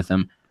Brudai with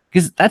him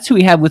because that's who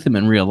he had with him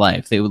in real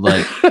life. They would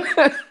like.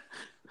 It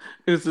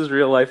was his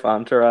real life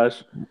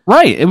entourage.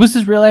 Right. It was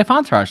his real life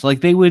entourage.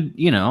 Like they would,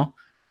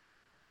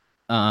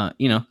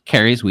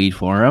 carry his weed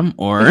for him,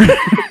 or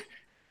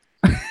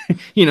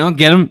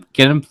get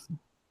him,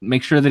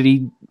 make sure that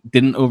he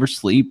didn't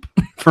oversleep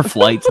for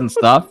flights and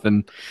stuff,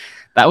 and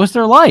that was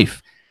their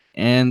life.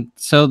 And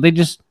so but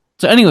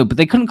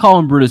they couldn't call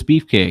him Brutus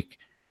Beefcake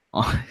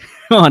on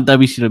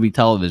WCW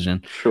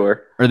television.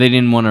 Sure. Or they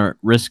didn't want to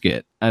risk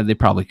it. They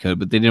probably could,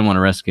 but they didn't want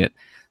to risk it.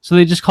 So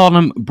they just called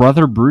him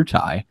Brother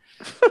Brutai.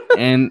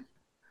 And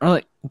are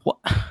like, what?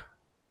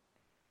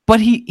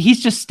 But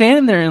he's just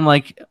standing there in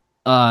like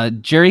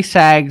Jerry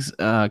Sag's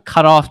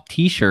cut off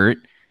T-shirt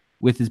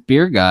with his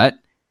beer gut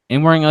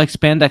and wearing like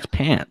spandex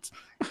pants.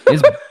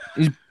 He's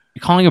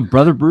calling a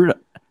Brother Brudai.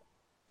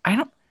 I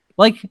don't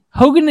like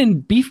Hogan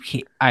and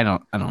Beefcake. I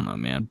don't know,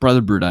 man.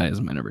 Brother Brudai is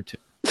my number 2.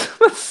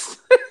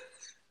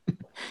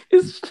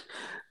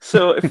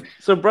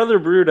 So Brother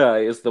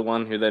Brudai is the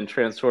one who then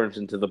transforms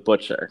into the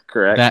Butcher,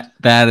 correct?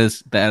 That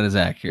is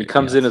accurate. He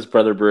comes in as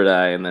Brother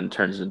Brudai and then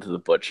turns into the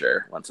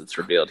Butcher once it's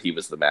revealed he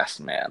was the Masked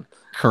Man.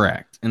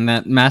 Correct. And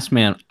that Masked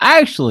Man, I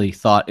actually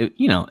thought it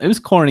was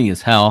corny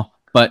as hell,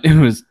 but it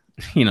was,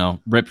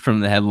 ripped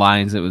from the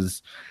headlines. It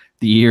was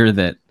the year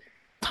that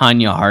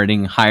Tanya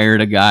Harding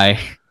hired a guy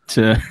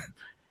to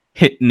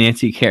hit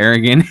Nancy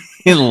Kerrigan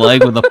in the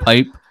leg with a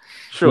pipe.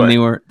 Sure.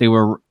 When they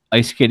were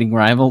ice skating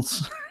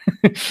rivals.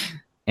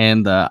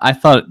 And I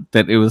thought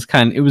that it was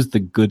the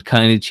good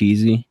kind of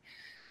cheesy.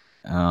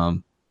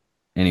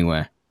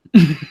 Anyway.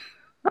 I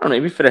don't know.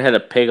 Maybe if it had a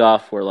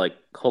payoff where like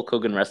Hulk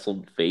Hogan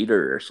wrestled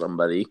Vader or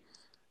somebody,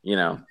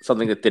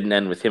 something that didn't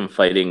end with him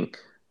fighting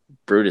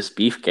Brutus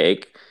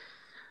Beefcake.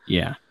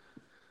 Yeah.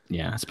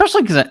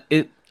 Especially because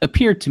it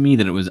appeared to me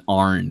that it was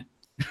Arn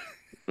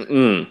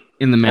in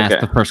the match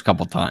the first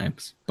couple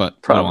times,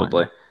 but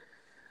probably.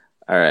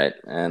 All right,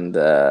 and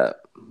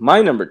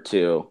my number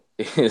 2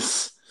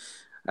 is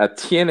a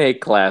TNA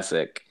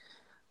classic,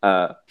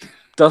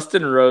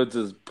 Dustin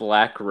Rhodes'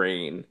 Black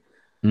Rain.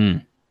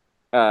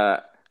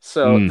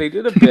 So they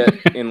did a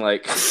bit in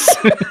like.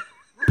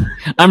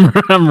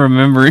 I'm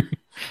remembering.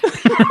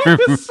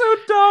 It was so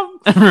dumb.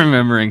 I'm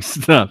remembering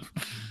stuff.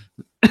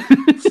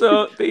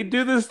 So they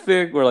do this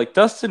thing where like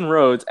Dustin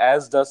Rhodes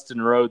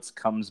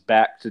comes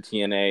back to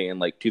TNA in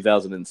like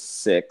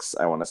 2006,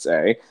 I want to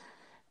say,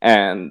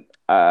 and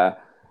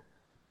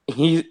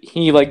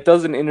he like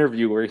does an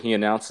interview where he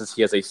announces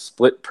he has a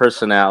split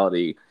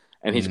personality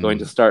and he's going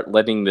to start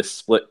letting this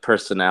split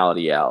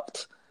personality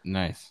out.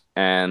 Nice.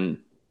 And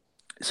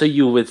so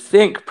you would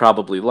think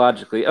probably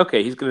logically,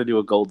 okay, he's going to do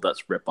a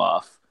Goldust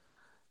ripoff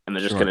and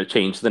they're just going to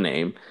change the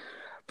name.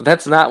 But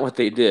that's not what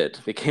they did.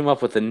 They came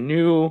up with a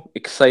new,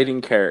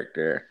 exciting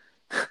character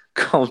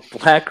called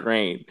Black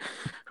Rain,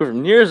 who,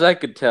 from near as I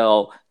could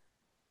tell,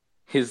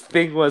 his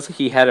thing was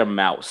he had a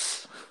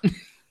mouse.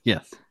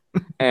 Yes.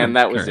 And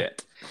that was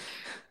it.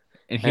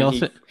 And he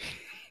also,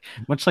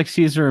 much like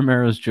Cesar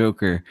Romero's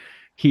Joker,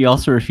 he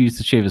also refused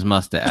to shave his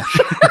mustache.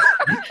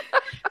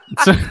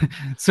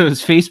 so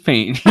his face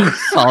paint, he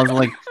saw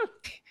like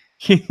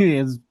he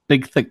has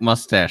big thick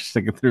mustache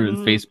sticking through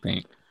his face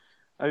paint.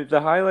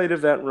 The highlight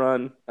of that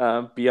run,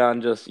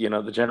 beyond just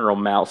the general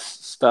mouse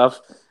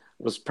stuff,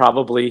 was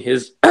probably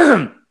his.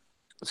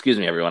 Excuse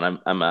me, everyone.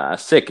 I'm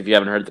sick. If you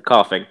haven't heard the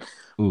coughing,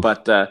 Oof.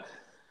 But the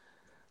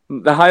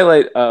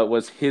highlight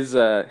was his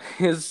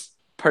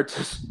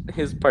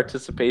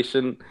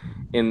participation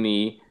in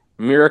the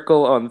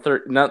Miracle on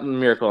not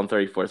Miracle on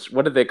 34th.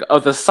 What did they call? Oh,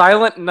 the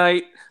Silent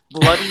Night,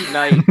 Bloody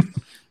Night,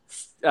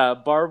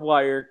 barbed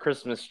wire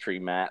Christmas tree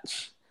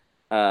match,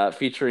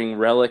 featuring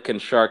Relic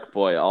and Shark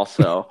Boy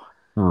also.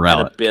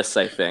 Relic. And Abyss,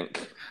 I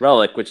think.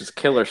 Relic, which is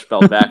killer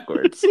spelled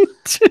backwards,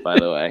 by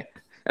the way,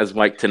 as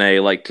Mike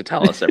Tenay liked to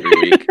tell us every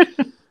week.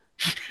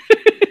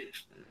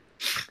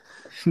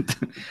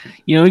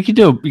 We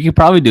could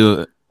probably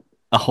do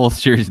a whole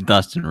series of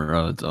Dustin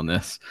Rhodes on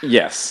this.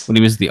 Yes. When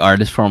he was the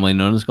artist formerly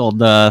known as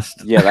Goldust.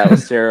 Yeah, that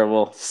was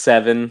terrible.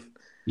 7.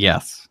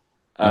 Yes.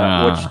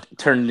 Which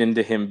turned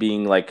into him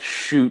being like,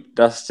 shoot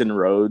Dustin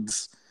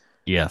Rhodes.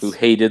 Yes. Who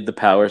hated the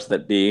powers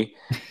that be.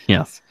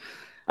 Yes.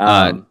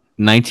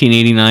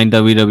 1989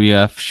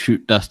 WWF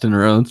shoot Dustin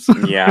Rhodes.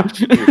 Yeah,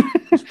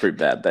 it was pretty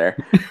bad there.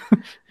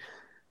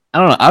 I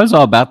don't know. I was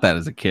all about that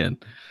as a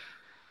kid.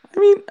 I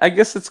mean, I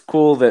guess it's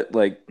cool that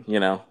a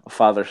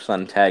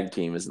father-son tag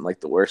team isn't like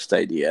the worst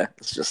idea.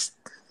 It's just,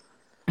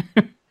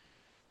 I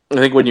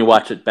think when you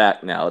watch it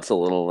back now, it's a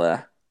little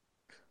rough.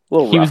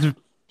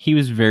 He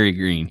was very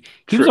green.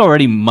 He was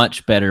already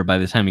much better by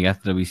the time he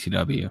got to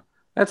WCW.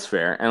 That's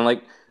fair,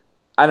 and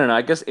I don't know.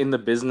 I guess in the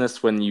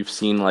business, when you've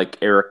seen like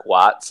Eric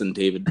Watts and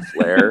David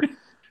Flair,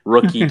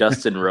 rookie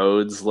Dustin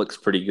Rhodes looks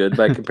pretty good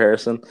by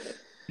comparison.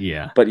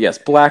 Yeah. But yes,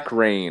 Black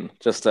Rain,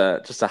 just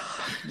a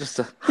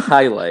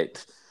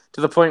highlight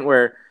to the point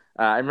where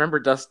I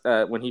remember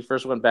when he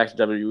first went back to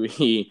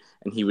WWE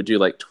and he would do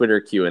like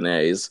Twitter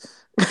Q&As.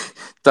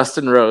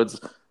 Dustin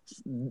Rhodes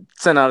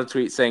sent out a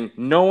tweet saying,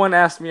 "No one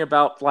asked me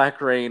about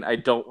Black Rain. I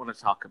don't want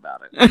to talk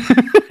about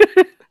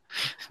it."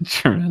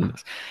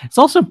 Tremendous. It's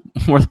also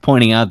worth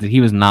pointing out that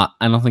he was not.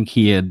 I don't think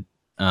he had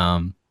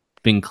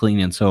been clean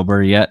and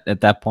sober yet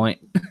at that point.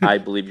 I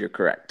believe you're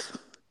correct.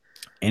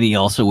 And he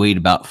also weighed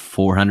about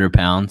 400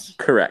 pounds.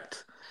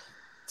 Correct.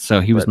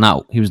 So he was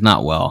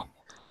not well.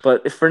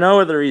 But if for no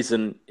other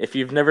reason, if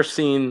you've never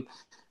seen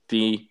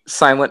the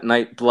Silent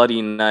Night,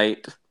 Bloody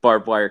Night,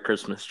 barbed wire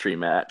Christmas tree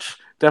match,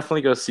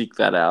 definitely go seek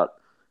that out.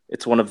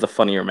 It's one of the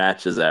funnier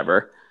matches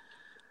ever.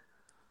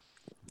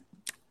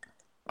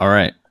 All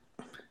right.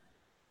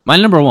 My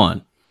number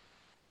 1.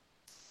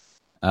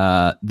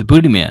 The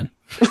Booty Man.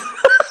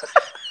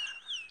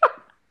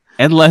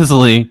 Ed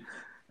Leslie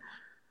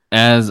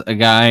as a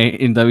guy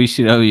in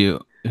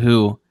WCW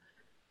who,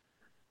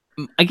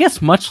 I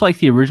guess much like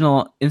the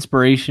original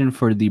inspiration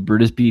for the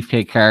Brutus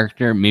Beefcake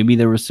character, maybe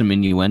there was some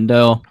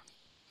innuendo.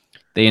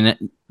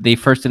 They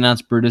first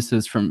announced Brutus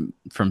as from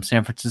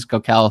San Francisco,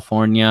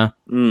 California.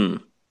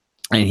 And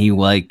he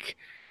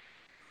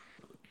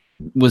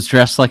was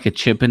dressed like a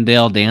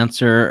Chippendale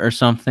dancer or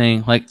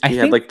something. He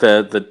had like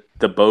the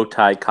bow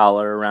tie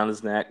collar around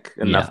his neck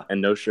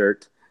and no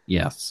shirt.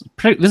 Yes.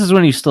 This is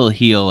when he's still a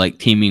heel, like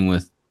teaming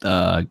with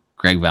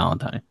Greg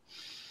Valentine.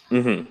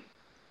 Mm-hmm.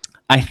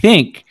 I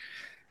think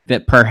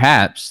that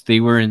perhaps they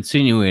were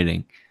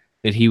insinuating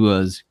that he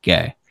was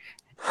gay.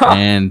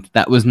 And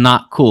that was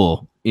not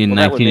cool in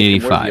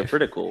 1985. That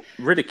would make him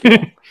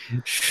ridicule.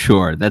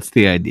 Sure, that's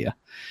the idea.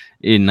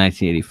 In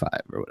 1985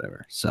 or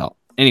whatever. So,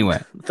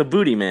 anyway. The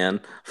Booty Man.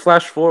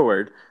 Flash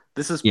forward.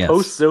 This is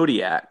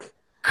post-Zodiac.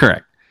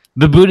 Correct.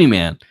 The Booty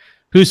Man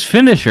whose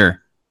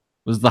finisher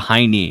was the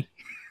high knee.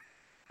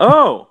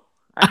 Oh,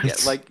 I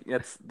get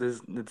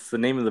it's the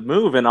name of the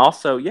move, and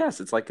also yes,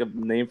 it's like a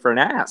name for an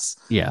ass.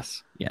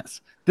 Yes.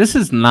 This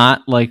is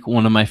not like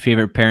one of my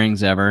favorite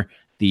pairings ever.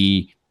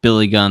 The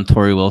Billy Gunn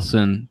Tori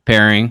Wilson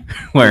pairing,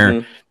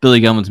 where Billy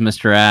Gunn was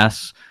Mr.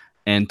 Ass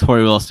and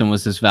Tori Wilson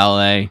was his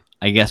valet.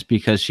 I guess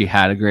because she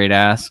had a great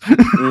ass.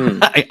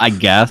 I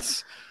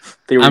guess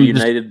they were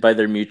united by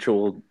their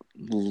mutual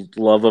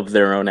love of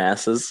their own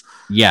asses.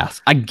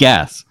 Yes, I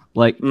guess.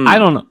 Like I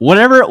don't know,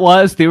 whatever it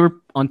was, they were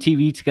on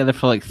TV together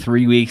for like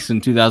 3 weeks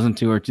in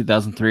 2002 or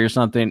 2003 or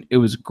something. It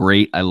was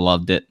great. I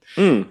loved it.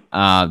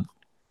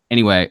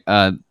 Anyway,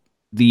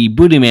 the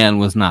Booty Man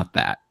was not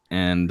that,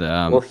 and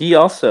well, he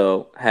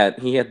also had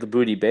the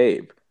Booty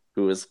Babe,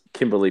 who was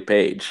Kimberly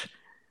Page.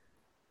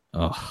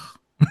 Oh,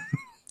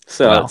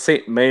 so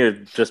it may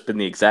have just been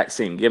the exact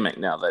same gimmick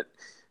now that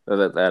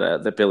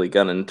Billy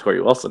Gunn and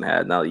Tori Wilson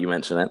had. Now that you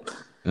mention it,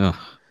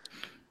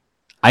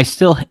 I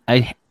still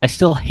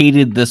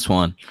hated this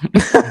one.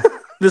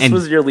 This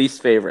was your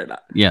least favorite.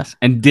 Yes,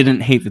 and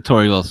didn't hate the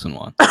Tori Wilson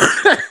one.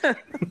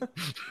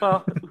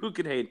 Well, who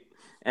could hate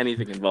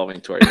anything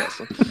involving Tori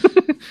Wilson?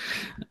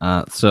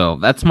 So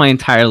that's my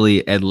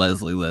entirely Ed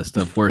Leslie list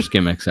of worst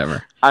gimmicks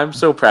ever. I'm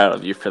so proud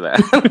of you for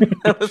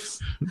that.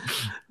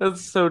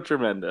 That's so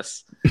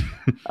tremendous.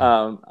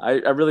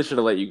 I really should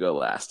have let you go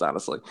last,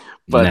 honestly.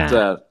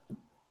 But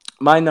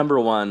my number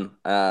one,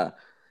 and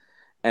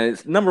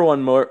it's number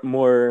one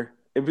more.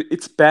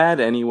 It's bad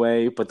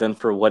anyway, but then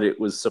for what it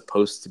was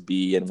supposed to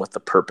be and what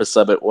the purpose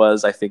of it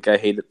was, I think I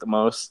hate it the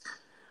most,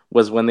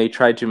 was when they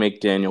tried to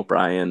make Daniel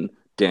Bryan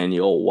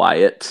Daniel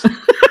Wyatt.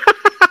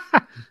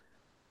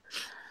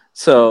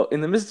 So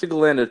in the mystical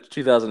land of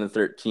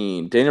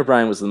 2013, Daniel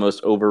Bryan was the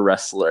most over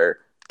wrestler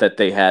that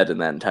they had in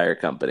that entire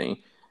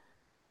company.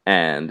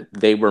 And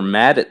they were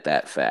mad at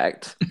that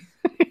fact.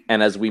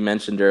 And as we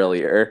mentioned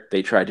earlier,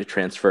 they tried to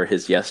transfer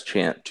his yes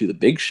chant to the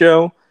Big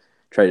Show,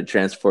 tried to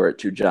transfer it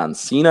to John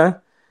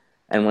Cena.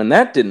 And when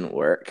that didn't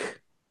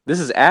work, this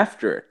was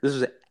after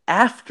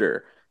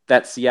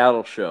that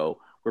Seattle show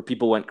where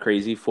people went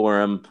crazy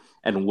for him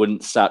and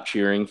wouldn't stop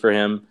cheering for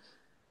him.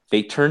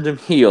 They turned him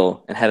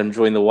heel and had him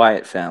join the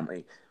Wyatt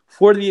family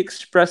for the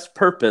express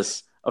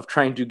purpose of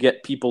trying to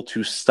get people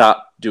to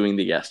stop doing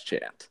the yes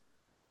chant.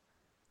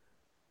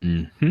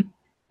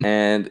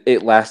 And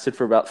it lasted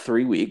for about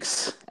 3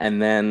 weeks.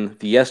 And then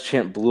the yes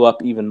chant blew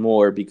up even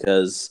more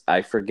because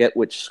I forget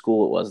which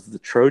school it was. The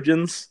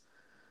Trojans?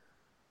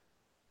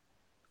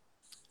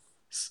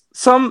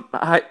 Some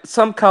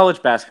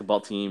college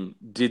basketball team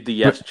did the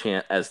yes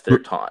chant as their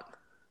taunt.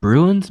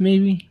 Bruins,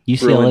 maybe?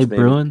 UCLA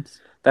Bruins?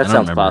 That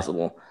sounds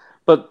possible.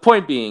 But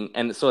point being,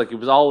 and so like it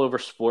was all over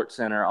Sports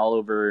Center, all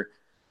over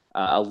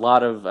a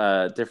lot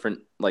of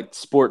different like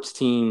sports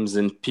teams,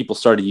 and people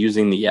started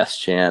using the yes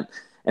chant.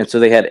 And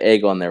so they had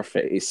egg on their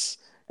face.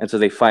 And so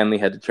they finally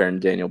had to turn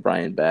Daniel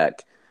Bryan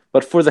back.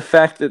 But for the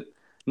fact that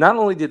not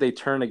only did they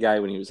turn a guy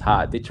when he was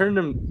hot, they turned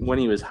him when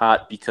he was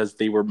hot because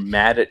they were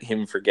mad at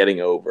him for getting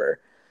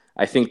over.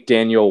 I think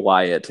Daniel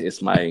Wyatt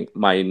is my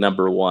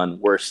number one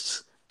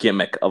worst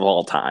gimmick of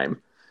all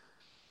time.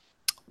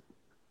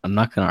 I'm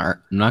not gonna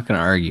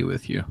argue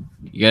with you.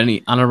 You got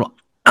any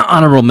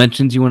honorable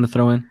mentions you want to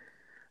throw in?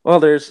 Well,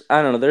 there's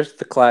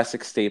the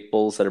classic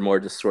staples that are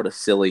more just sort of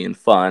silly and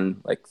fun,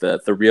 like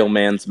the real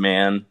man's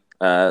man,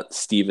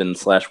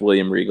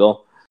 Steven/William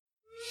Regal.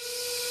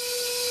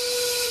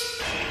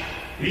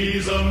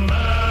 He's a man,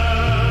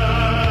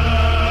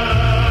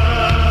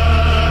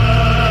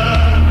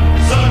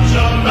 such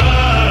a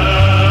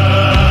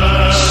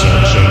man,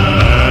 such a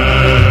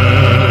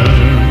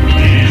man.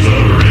 He's a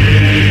real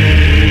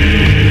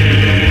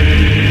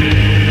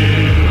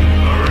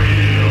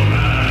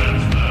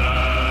man's man.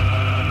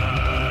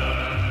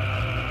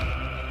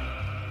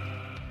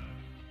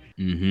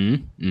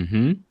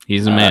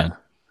 He's a man.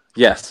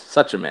 Yes,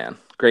 such a man.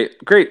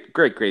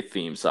 Great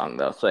theme song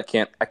though. So I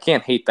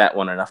can't hate that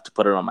one enough to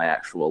put it on my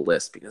actual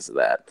list because of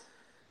that.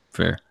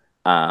 Fair.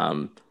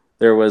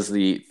 There was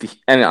and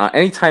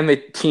anytime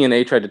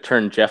TNA tried to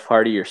turn Jeff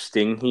Hardy or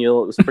Sting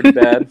heel, it was pretty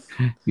bad.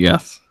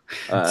 Yes.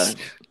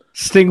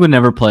 Sting would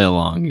never play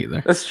along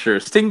either. That's true.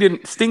 Sting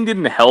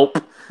didn't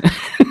help,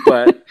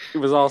 but it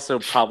was also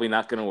probably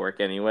not going to work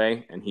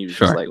anyway. And he was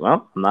just like,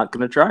 "Well, I'm not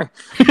going to try."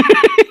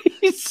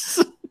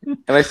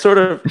 And I sort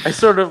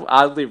of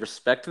oddly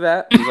respect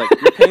that. He's like,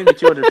 "You're paying me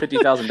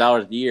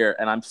 $250,000 a year,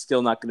 and I'm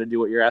still not going to do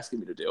what you're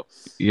asking me to do."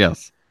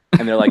 Yes.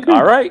 And they're like,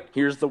 "All right,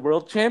 here's the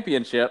world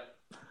championship.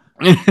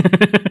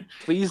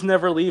 Please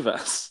never leave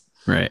us."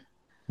 Right.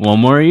 One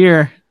more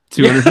year,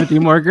 250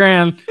 more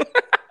grand.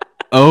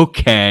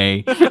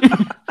 Okay.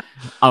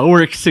 I'll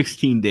work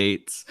 16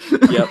 dates.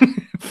 Yep.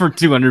 For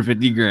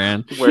 250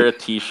 grand. Wear a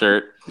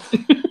t-shirt.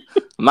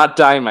 I'm not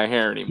dyeing my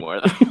hair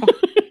anymore though.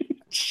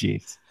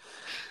 Jeez.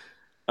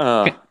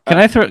 Can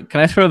I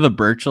throw the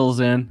Burchells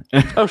in?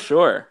 Oh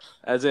sure.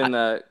 As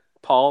in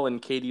Paul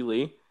and Katie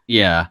Lee.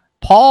 Yeah.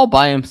 Paul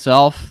by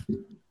himself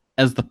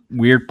as the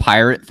weird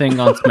pirate thing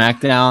on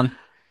SmackDown.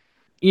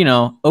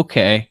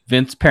 okay.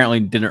 Vince apparently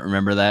didn't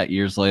remember that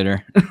years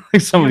later.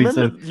 Like somebody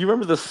said. Do you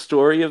remember the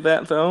story of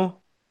that, though?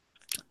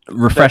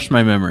 Refresh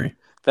my memory.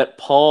 That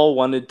Paul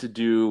wanted to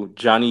do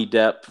Johnny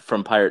Depp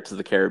from Pirates of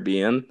the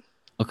Caribbean.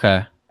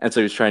 Okay. And so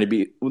he was trying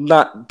to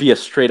not be a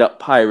straight up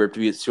pirate, but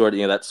be sort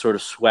of, that sort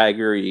of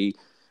swaggery,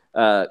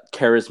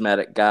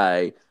 charismatic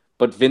guy.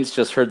 But Vince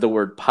just heard the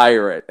word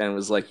pirate and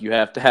was like, you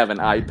have to have an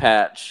eye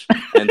patch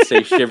and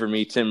say shiver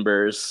me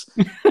timbers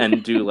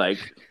and do like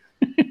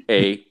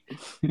a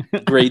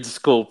grade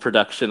school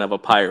production of a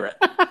pirate.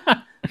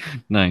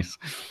 Nice.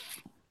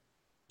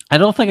 I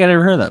don't think I'd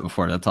ever heard that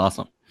before. That's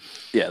awesome.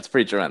 Yeah, it's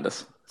pretty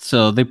tremendous.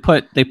 So they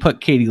put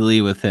Katie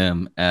Lee with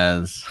him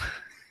as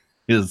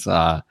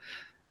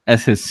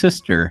his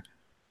sister,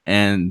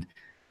 and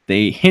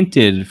they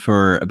hinted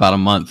for about a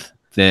month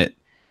that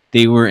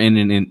they were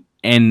in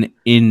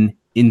an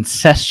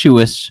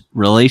incestuous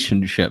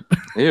relationship.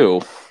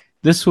 Ew.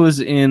 This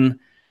was in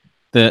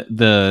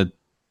a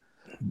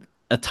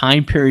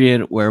time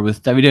period where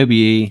with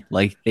WWE,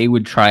 like they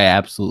would try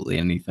absolutely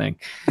anything.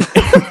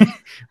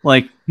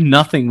 Like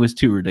nothing was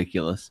too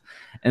ridiculous.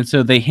 And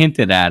so they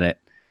hinted at it.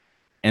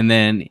 And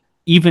then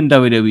even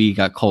WWE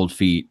got cold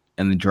feet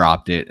and they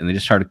dropped it and they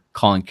just started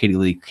calling Katie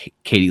Lee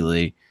Katie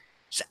Lee.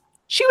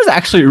 She was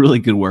actually a really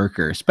good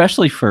worker,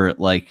 especially for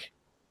like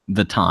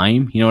the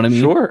time. You know what I mean?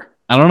 Sure.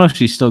 I don't know if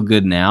she's still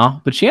good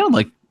now, but she had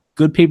like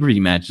good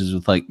pay-per-view matches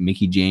with like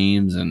Mickie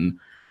James and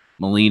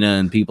Melina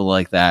and people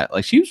like that.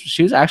 Like she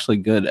was actually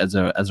good as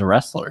a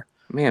wrestler.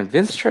 Man,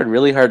 Vince tried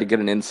really hard to get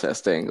an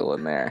incest angle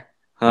in there.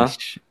 Huh?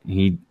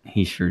 He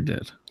sure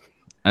did.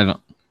 I don't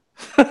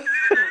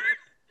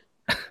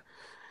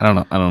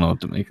know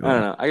what to make of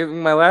that. I don't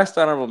know. My last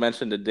honorable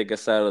mention to dig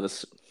us out of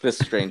this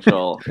strange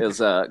hole is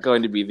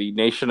going to be the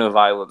Nation of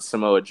Violence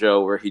Samoa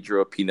Joe, where he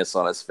drew a penis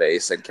on his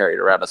face and carried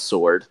around a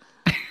sword.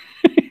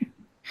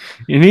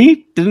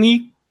 Didn't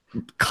he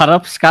cut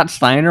up Scott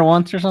Steiner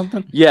once or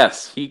something?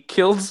 Yes, he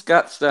killed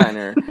Scott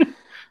Steiner.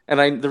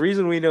 And the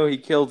reason we know he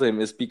killed him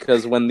is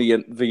because when the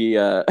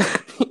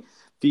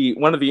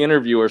one of the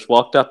interviewers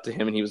walked up to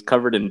him and he was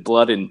covered in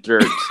blood and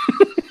dirt.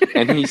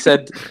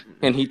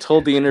 And he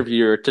told the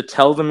interviewer to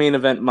tell the Main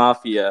Event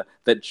Mafia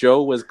that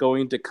Joe was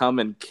going to come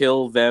and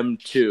kill them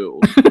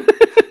too.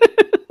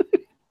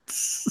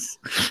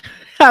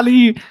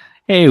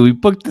 Hey, we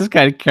booked this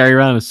guy to carry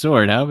around a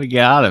sword. How do we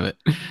get out of it?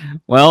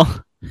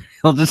 Well,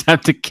 he'll just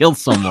have to kill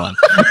someone.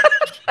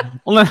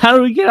 Well, then how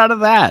do we get out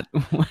of that?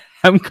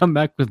 Have him come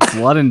back with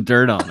blood and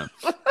dirt on him.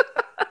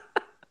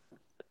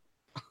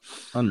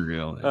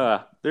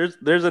 Unreal.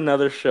 There's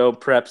another show,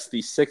 perhaps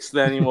the 6th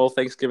annual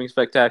Thanksgiving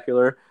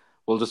Spectacular.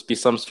 Will just be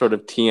some sort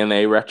of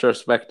TNA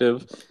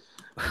retrospective.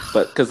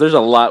 But because there's a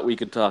lot we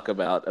could talk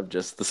about of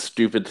just the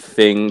stupid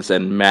things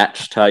and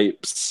match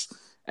types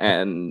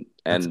and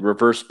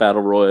reverse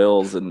battle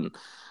royals and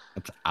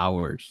that's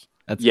hours.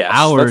 That's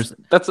hours.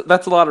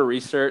 That's a lot of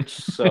research.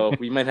 So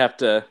we might have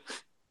to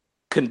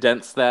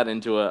condense that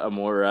into a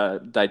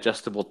more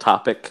digestible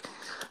topic.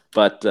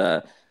 But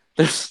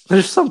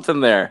there's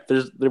something there.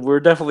 We're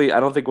definitely. I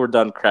don't think we're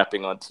done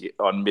crapping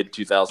on mid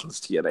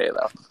 2000s TNA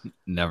though.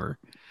 Never.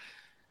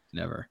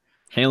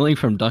 Hailing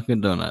from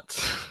Dunkin'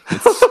 Donuts.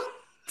 It's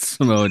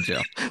Samoa Joe.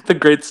 The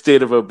great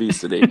state of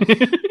obesity.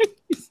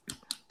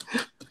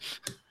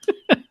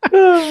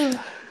 All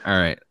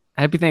right.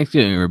 Happy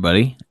Thanksgiving,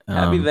 everybody.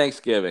 Happy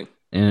Thanksgiving.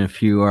 And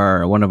if you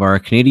are one of our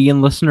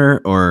Canadian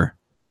listener or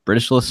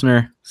British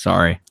listener,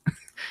 sorry.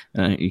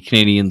 You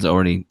Canadians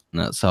already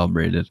not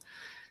celebrated.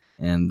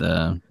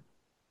 And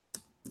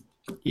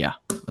yeah,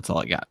 that's all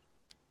I got.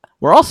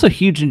 We're also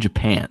huge in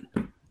Japan.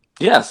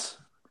 Yes.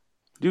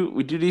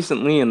 We do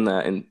decently in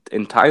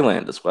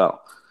Thailand as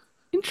well.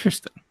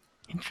 Interesting.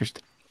 I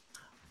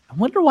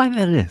wonder why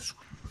that is.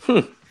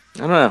 I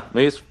don't know.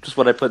 Maybe it's just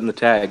what I put in the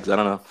tags. I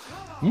don't know.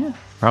 Yeah,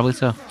 probably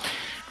so.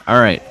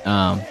 All right.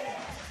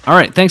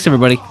 Thanks,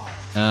 everybody.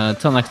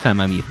 Until next time,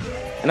 I'm Ethan.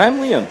 And I'm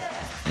Liam.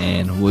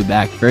 And we'll be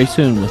back very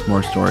soon with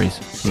more stories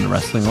from the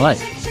wrestling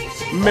life.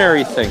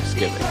 Merry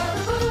Thanksgiving.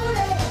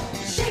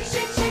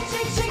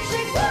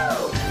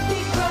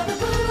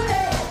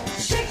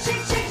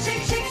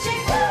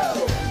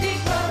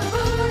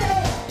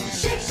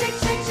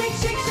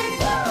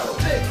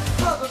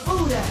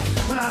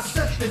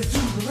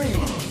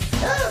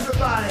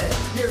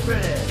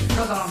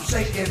 I'm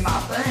shaking my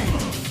thing.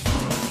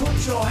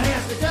 Put your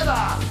hands together,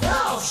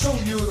 I'll show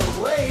you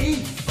the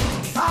way.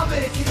 I'll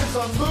make you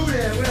some booty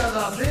where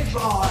the big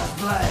boys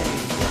play.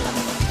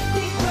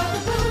 Big brother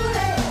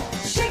booty,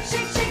 shake,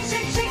 shake, shake,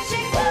 shake, shake,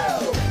 shake,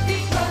 whoa.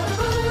 Big brother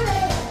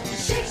booty,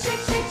 shake,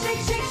 shake, shake, shake,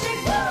 shake,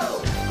 shake,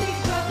 whoa. Big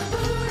brother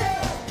booty,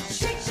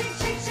 shake, shake,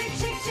 shake, shake,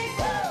 shake, shake,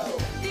 whoa.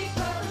 Big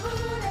brother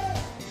booty,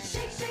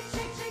 shake, shake,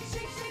 shake, shake,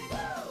 shake, shake,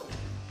 whoa.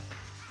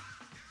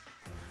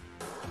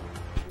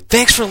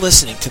 Thanks for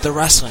listening to The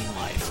Wrestling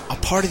Life, a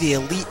part of the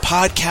Elite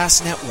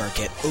Podcast Network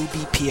at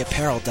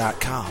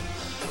obpapparel.com.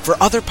 For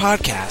other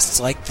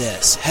podcasts like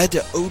this, head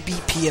to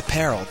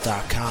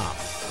obpapparel.com.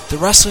 The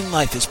Wrestling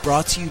Life is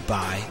brought to you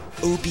by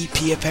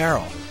OBP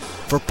Apparel.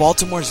 For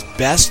Baltimore's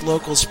best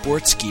local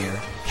sports gear,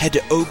 head to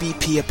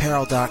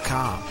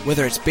obpapparel.com.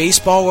 Whether it's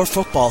baseball or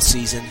football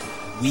season,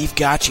 we've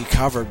got you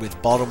covered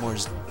with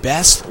Baltimore's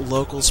best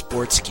local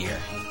sports gear.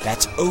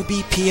 That's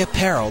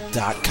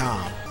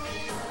obpapparel.com.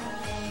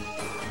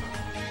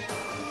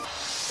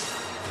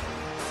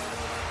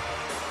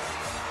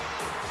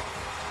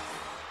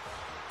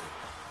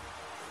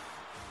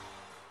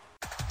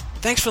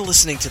 Thanks for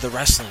listening to The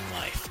Wrestling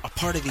Life, a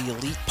part of the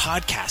Elite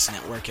Podcast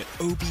Network at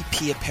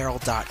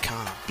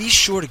obpapparel.com. Be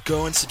sure to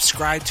go and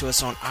subscribe to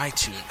us on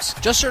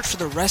iTunes. Just search for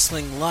The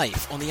Wrestling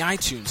Life on the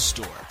iTunes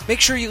store.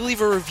 Make sure you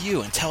leave a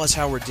review and tell us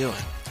how we're doing.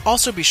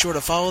 Also be sure to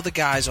follow the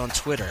guys on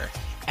Twitter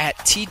at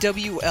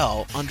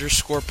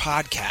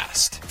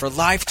TWL_podcast for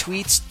live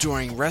tweets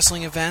during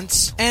wrestling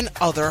events and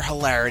other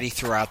hilarity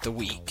throughout the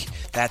week.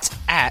 That's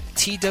at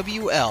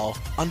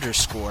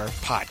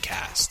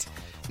TWL_podcast.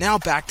 Now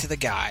back to the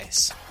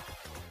guys.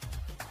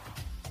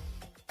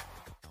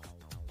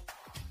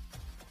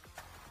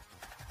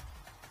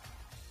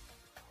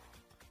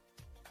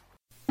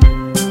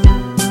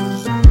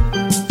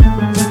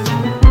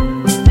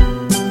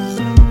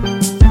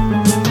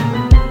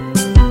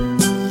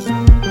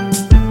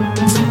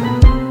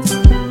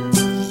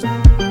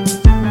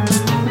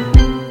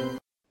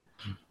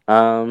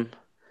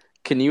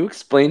 Can you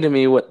explain to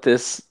me what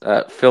this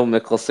Phil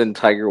Mickelson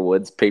Tiger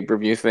Woods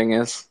pay-per-view thing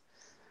is?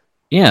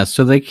 Yeah,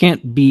 so they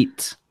can't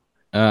beat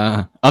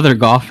other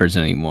golfers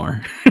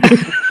anymore.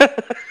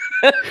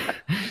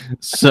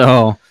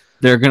 So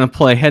they're going to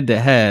play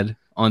head-to-head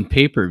on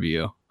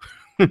pay-per-view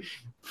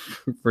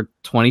for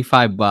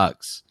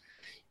 $25.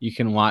 You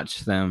can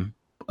watch them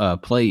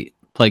play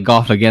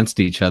golf against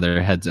each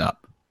other heads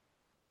up.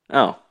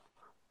 Oh.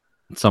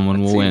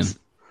 Someone will win.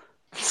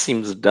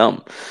 Seems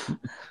dumb.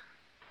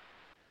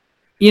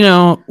 You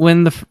know,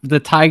 when the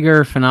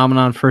Tiger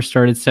phenomenon first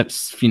started,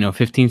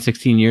 15,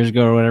 16 years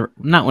ago or whatever,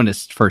 not when it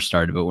first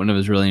started, but when it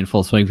was really in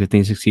full swing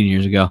 15, 16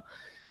 years ago,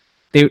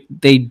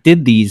 they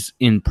did these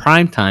in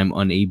prime time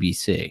on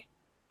ABC.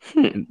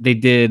 They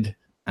did,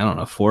 I don't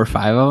know, 4 or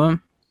 5 of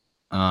them.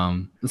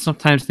 And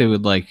sometimes they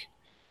would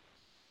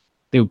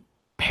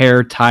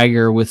pair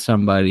Tiger with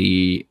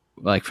somebody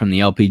like from the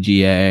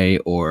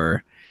LPGA,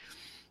 or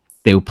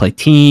they would play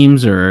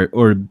teams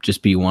or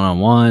just be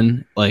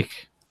one-on-one,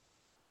 like.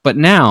 But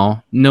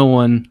now, no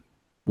one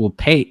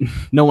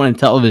in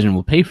television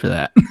will pay for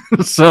that.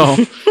 So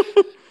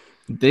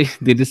they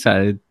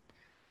decided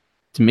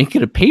to make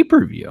it a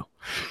pay-per-view.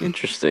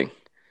 Interesting.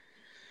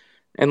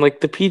 And like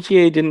the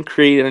PGA didn't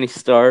create any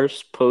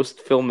stars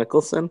post Phil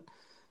Mickelson?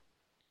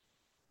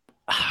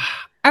 I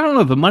don't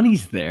know. The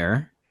money's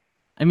there.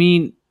 I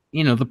mean,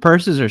 you know, the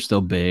purses are still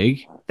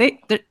big.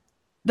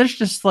 There's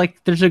just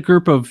like, there's a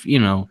group of,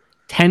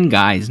 10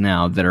 guys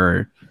now that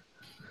are,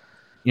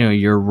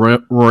 your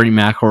Rory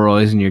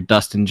McIlroys and your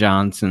Dustin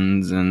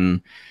Johnsons,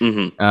 and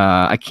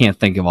I can't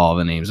think of all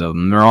the names of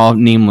them. They're all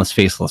nameless,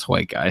 faceless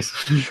white guys.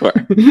 Sure.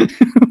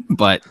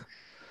 But,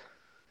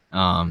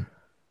 I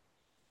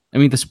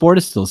mean, the sport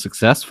is still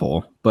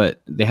successful,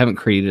 but they haven't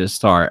created a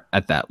star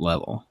at that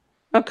level.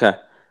 Okay.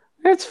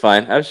 That's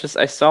fine. I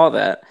saw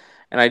that,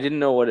 and I didn't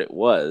know what it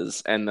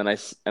was, and then I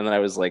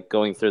was like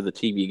going through the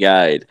TV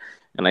guide,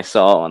 and I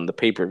saw on the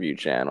pay-per-view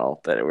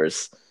channel that it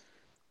was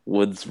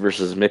Woods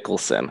versus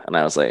Mickelson, and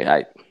I was like,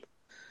 I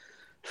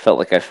felt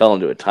like I fell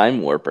into a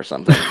time warp or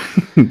something.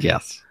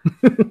 Yes.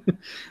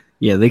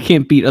 Yeah, they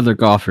can't beat other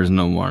golfers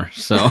no more,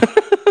 so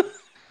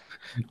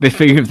they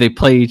figure if they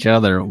play each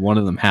other, one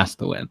of them has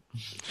to win.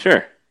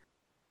 Sure.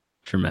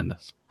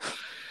 Tremendous.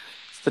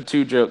 It's the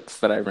 2 jokes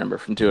that I remember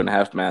from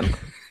 2.5 Men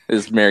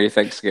is Merry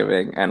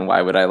Thanksgiving and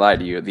Why Would I Lie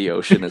to You? The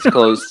ocean is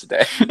closed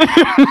today.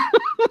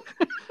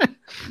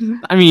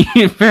 I mean,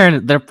 in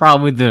fairness, they're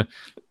probably the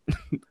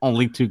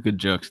only 2 good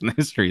jokes in the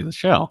history of the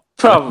show.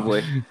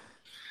 Probably.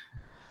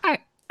 I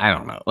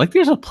don't know. Like,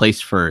 there's a place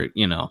for,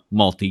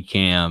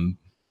 multicam,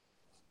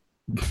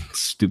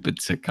 stupid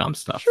sitcom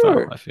stuff.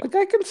 Sure. Though, I feel. Like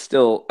I can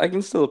still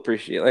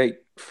appreciate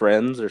like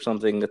Friends or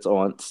something that's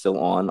still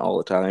on all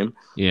the time.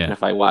 Yeah. And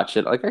if I watch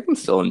it, like I can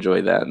still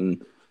enjoy that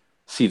and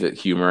see the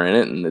humor in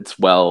it, and it's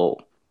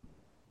all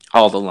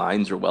the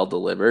lines are well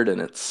delivered, and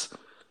it's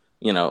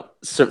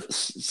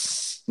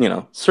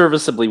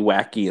serviceably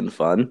wacky and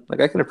fun.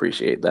 Like I can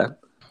appreciate that.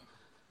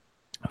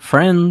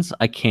 Friends,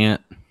 I can't.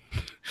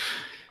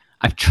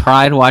 I've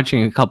tried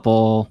watching a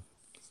couple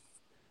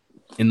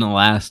in the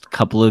last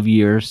couple of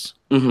years,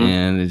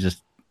 and it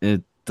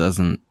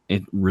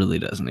really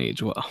doesn't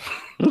age well.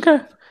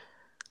 Okay.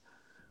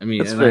 I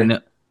mean,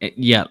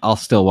 I'll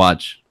still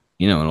watch,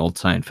 an old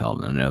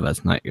Seinfeld, and I know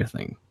that's not your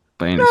thing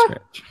by any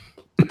stretch.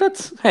 But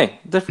that's,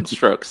 different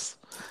strokes.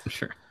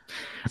 Sure.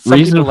 Some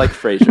people like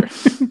Frasier.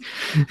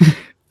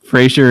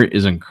 Frasier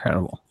is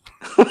incredible.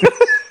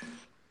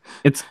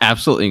 It's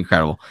absolutely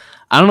incredible.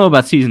 I don't know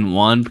about season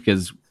 1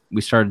 because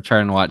we started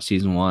trying to watch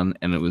season 1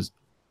 and it was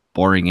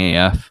boring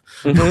AF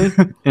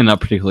and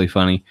not particularly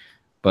funny.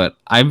 But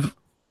I've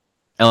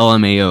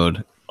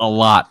LMAO'd a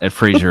lot at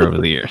Frasier over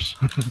the years.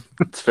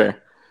 That's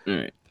fair. All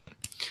right.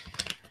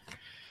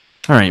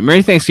 All right.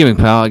 Merry Thanksgiving,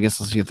 pal. I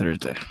guess I'll see you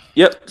Thursday.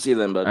 Yep. See you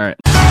then, bud. All right.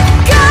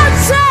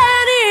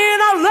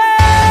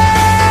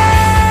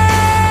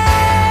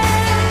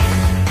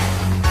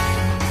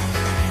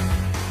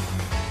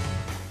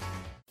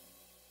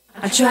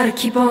 I try to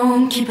keep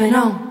on keeping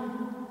on.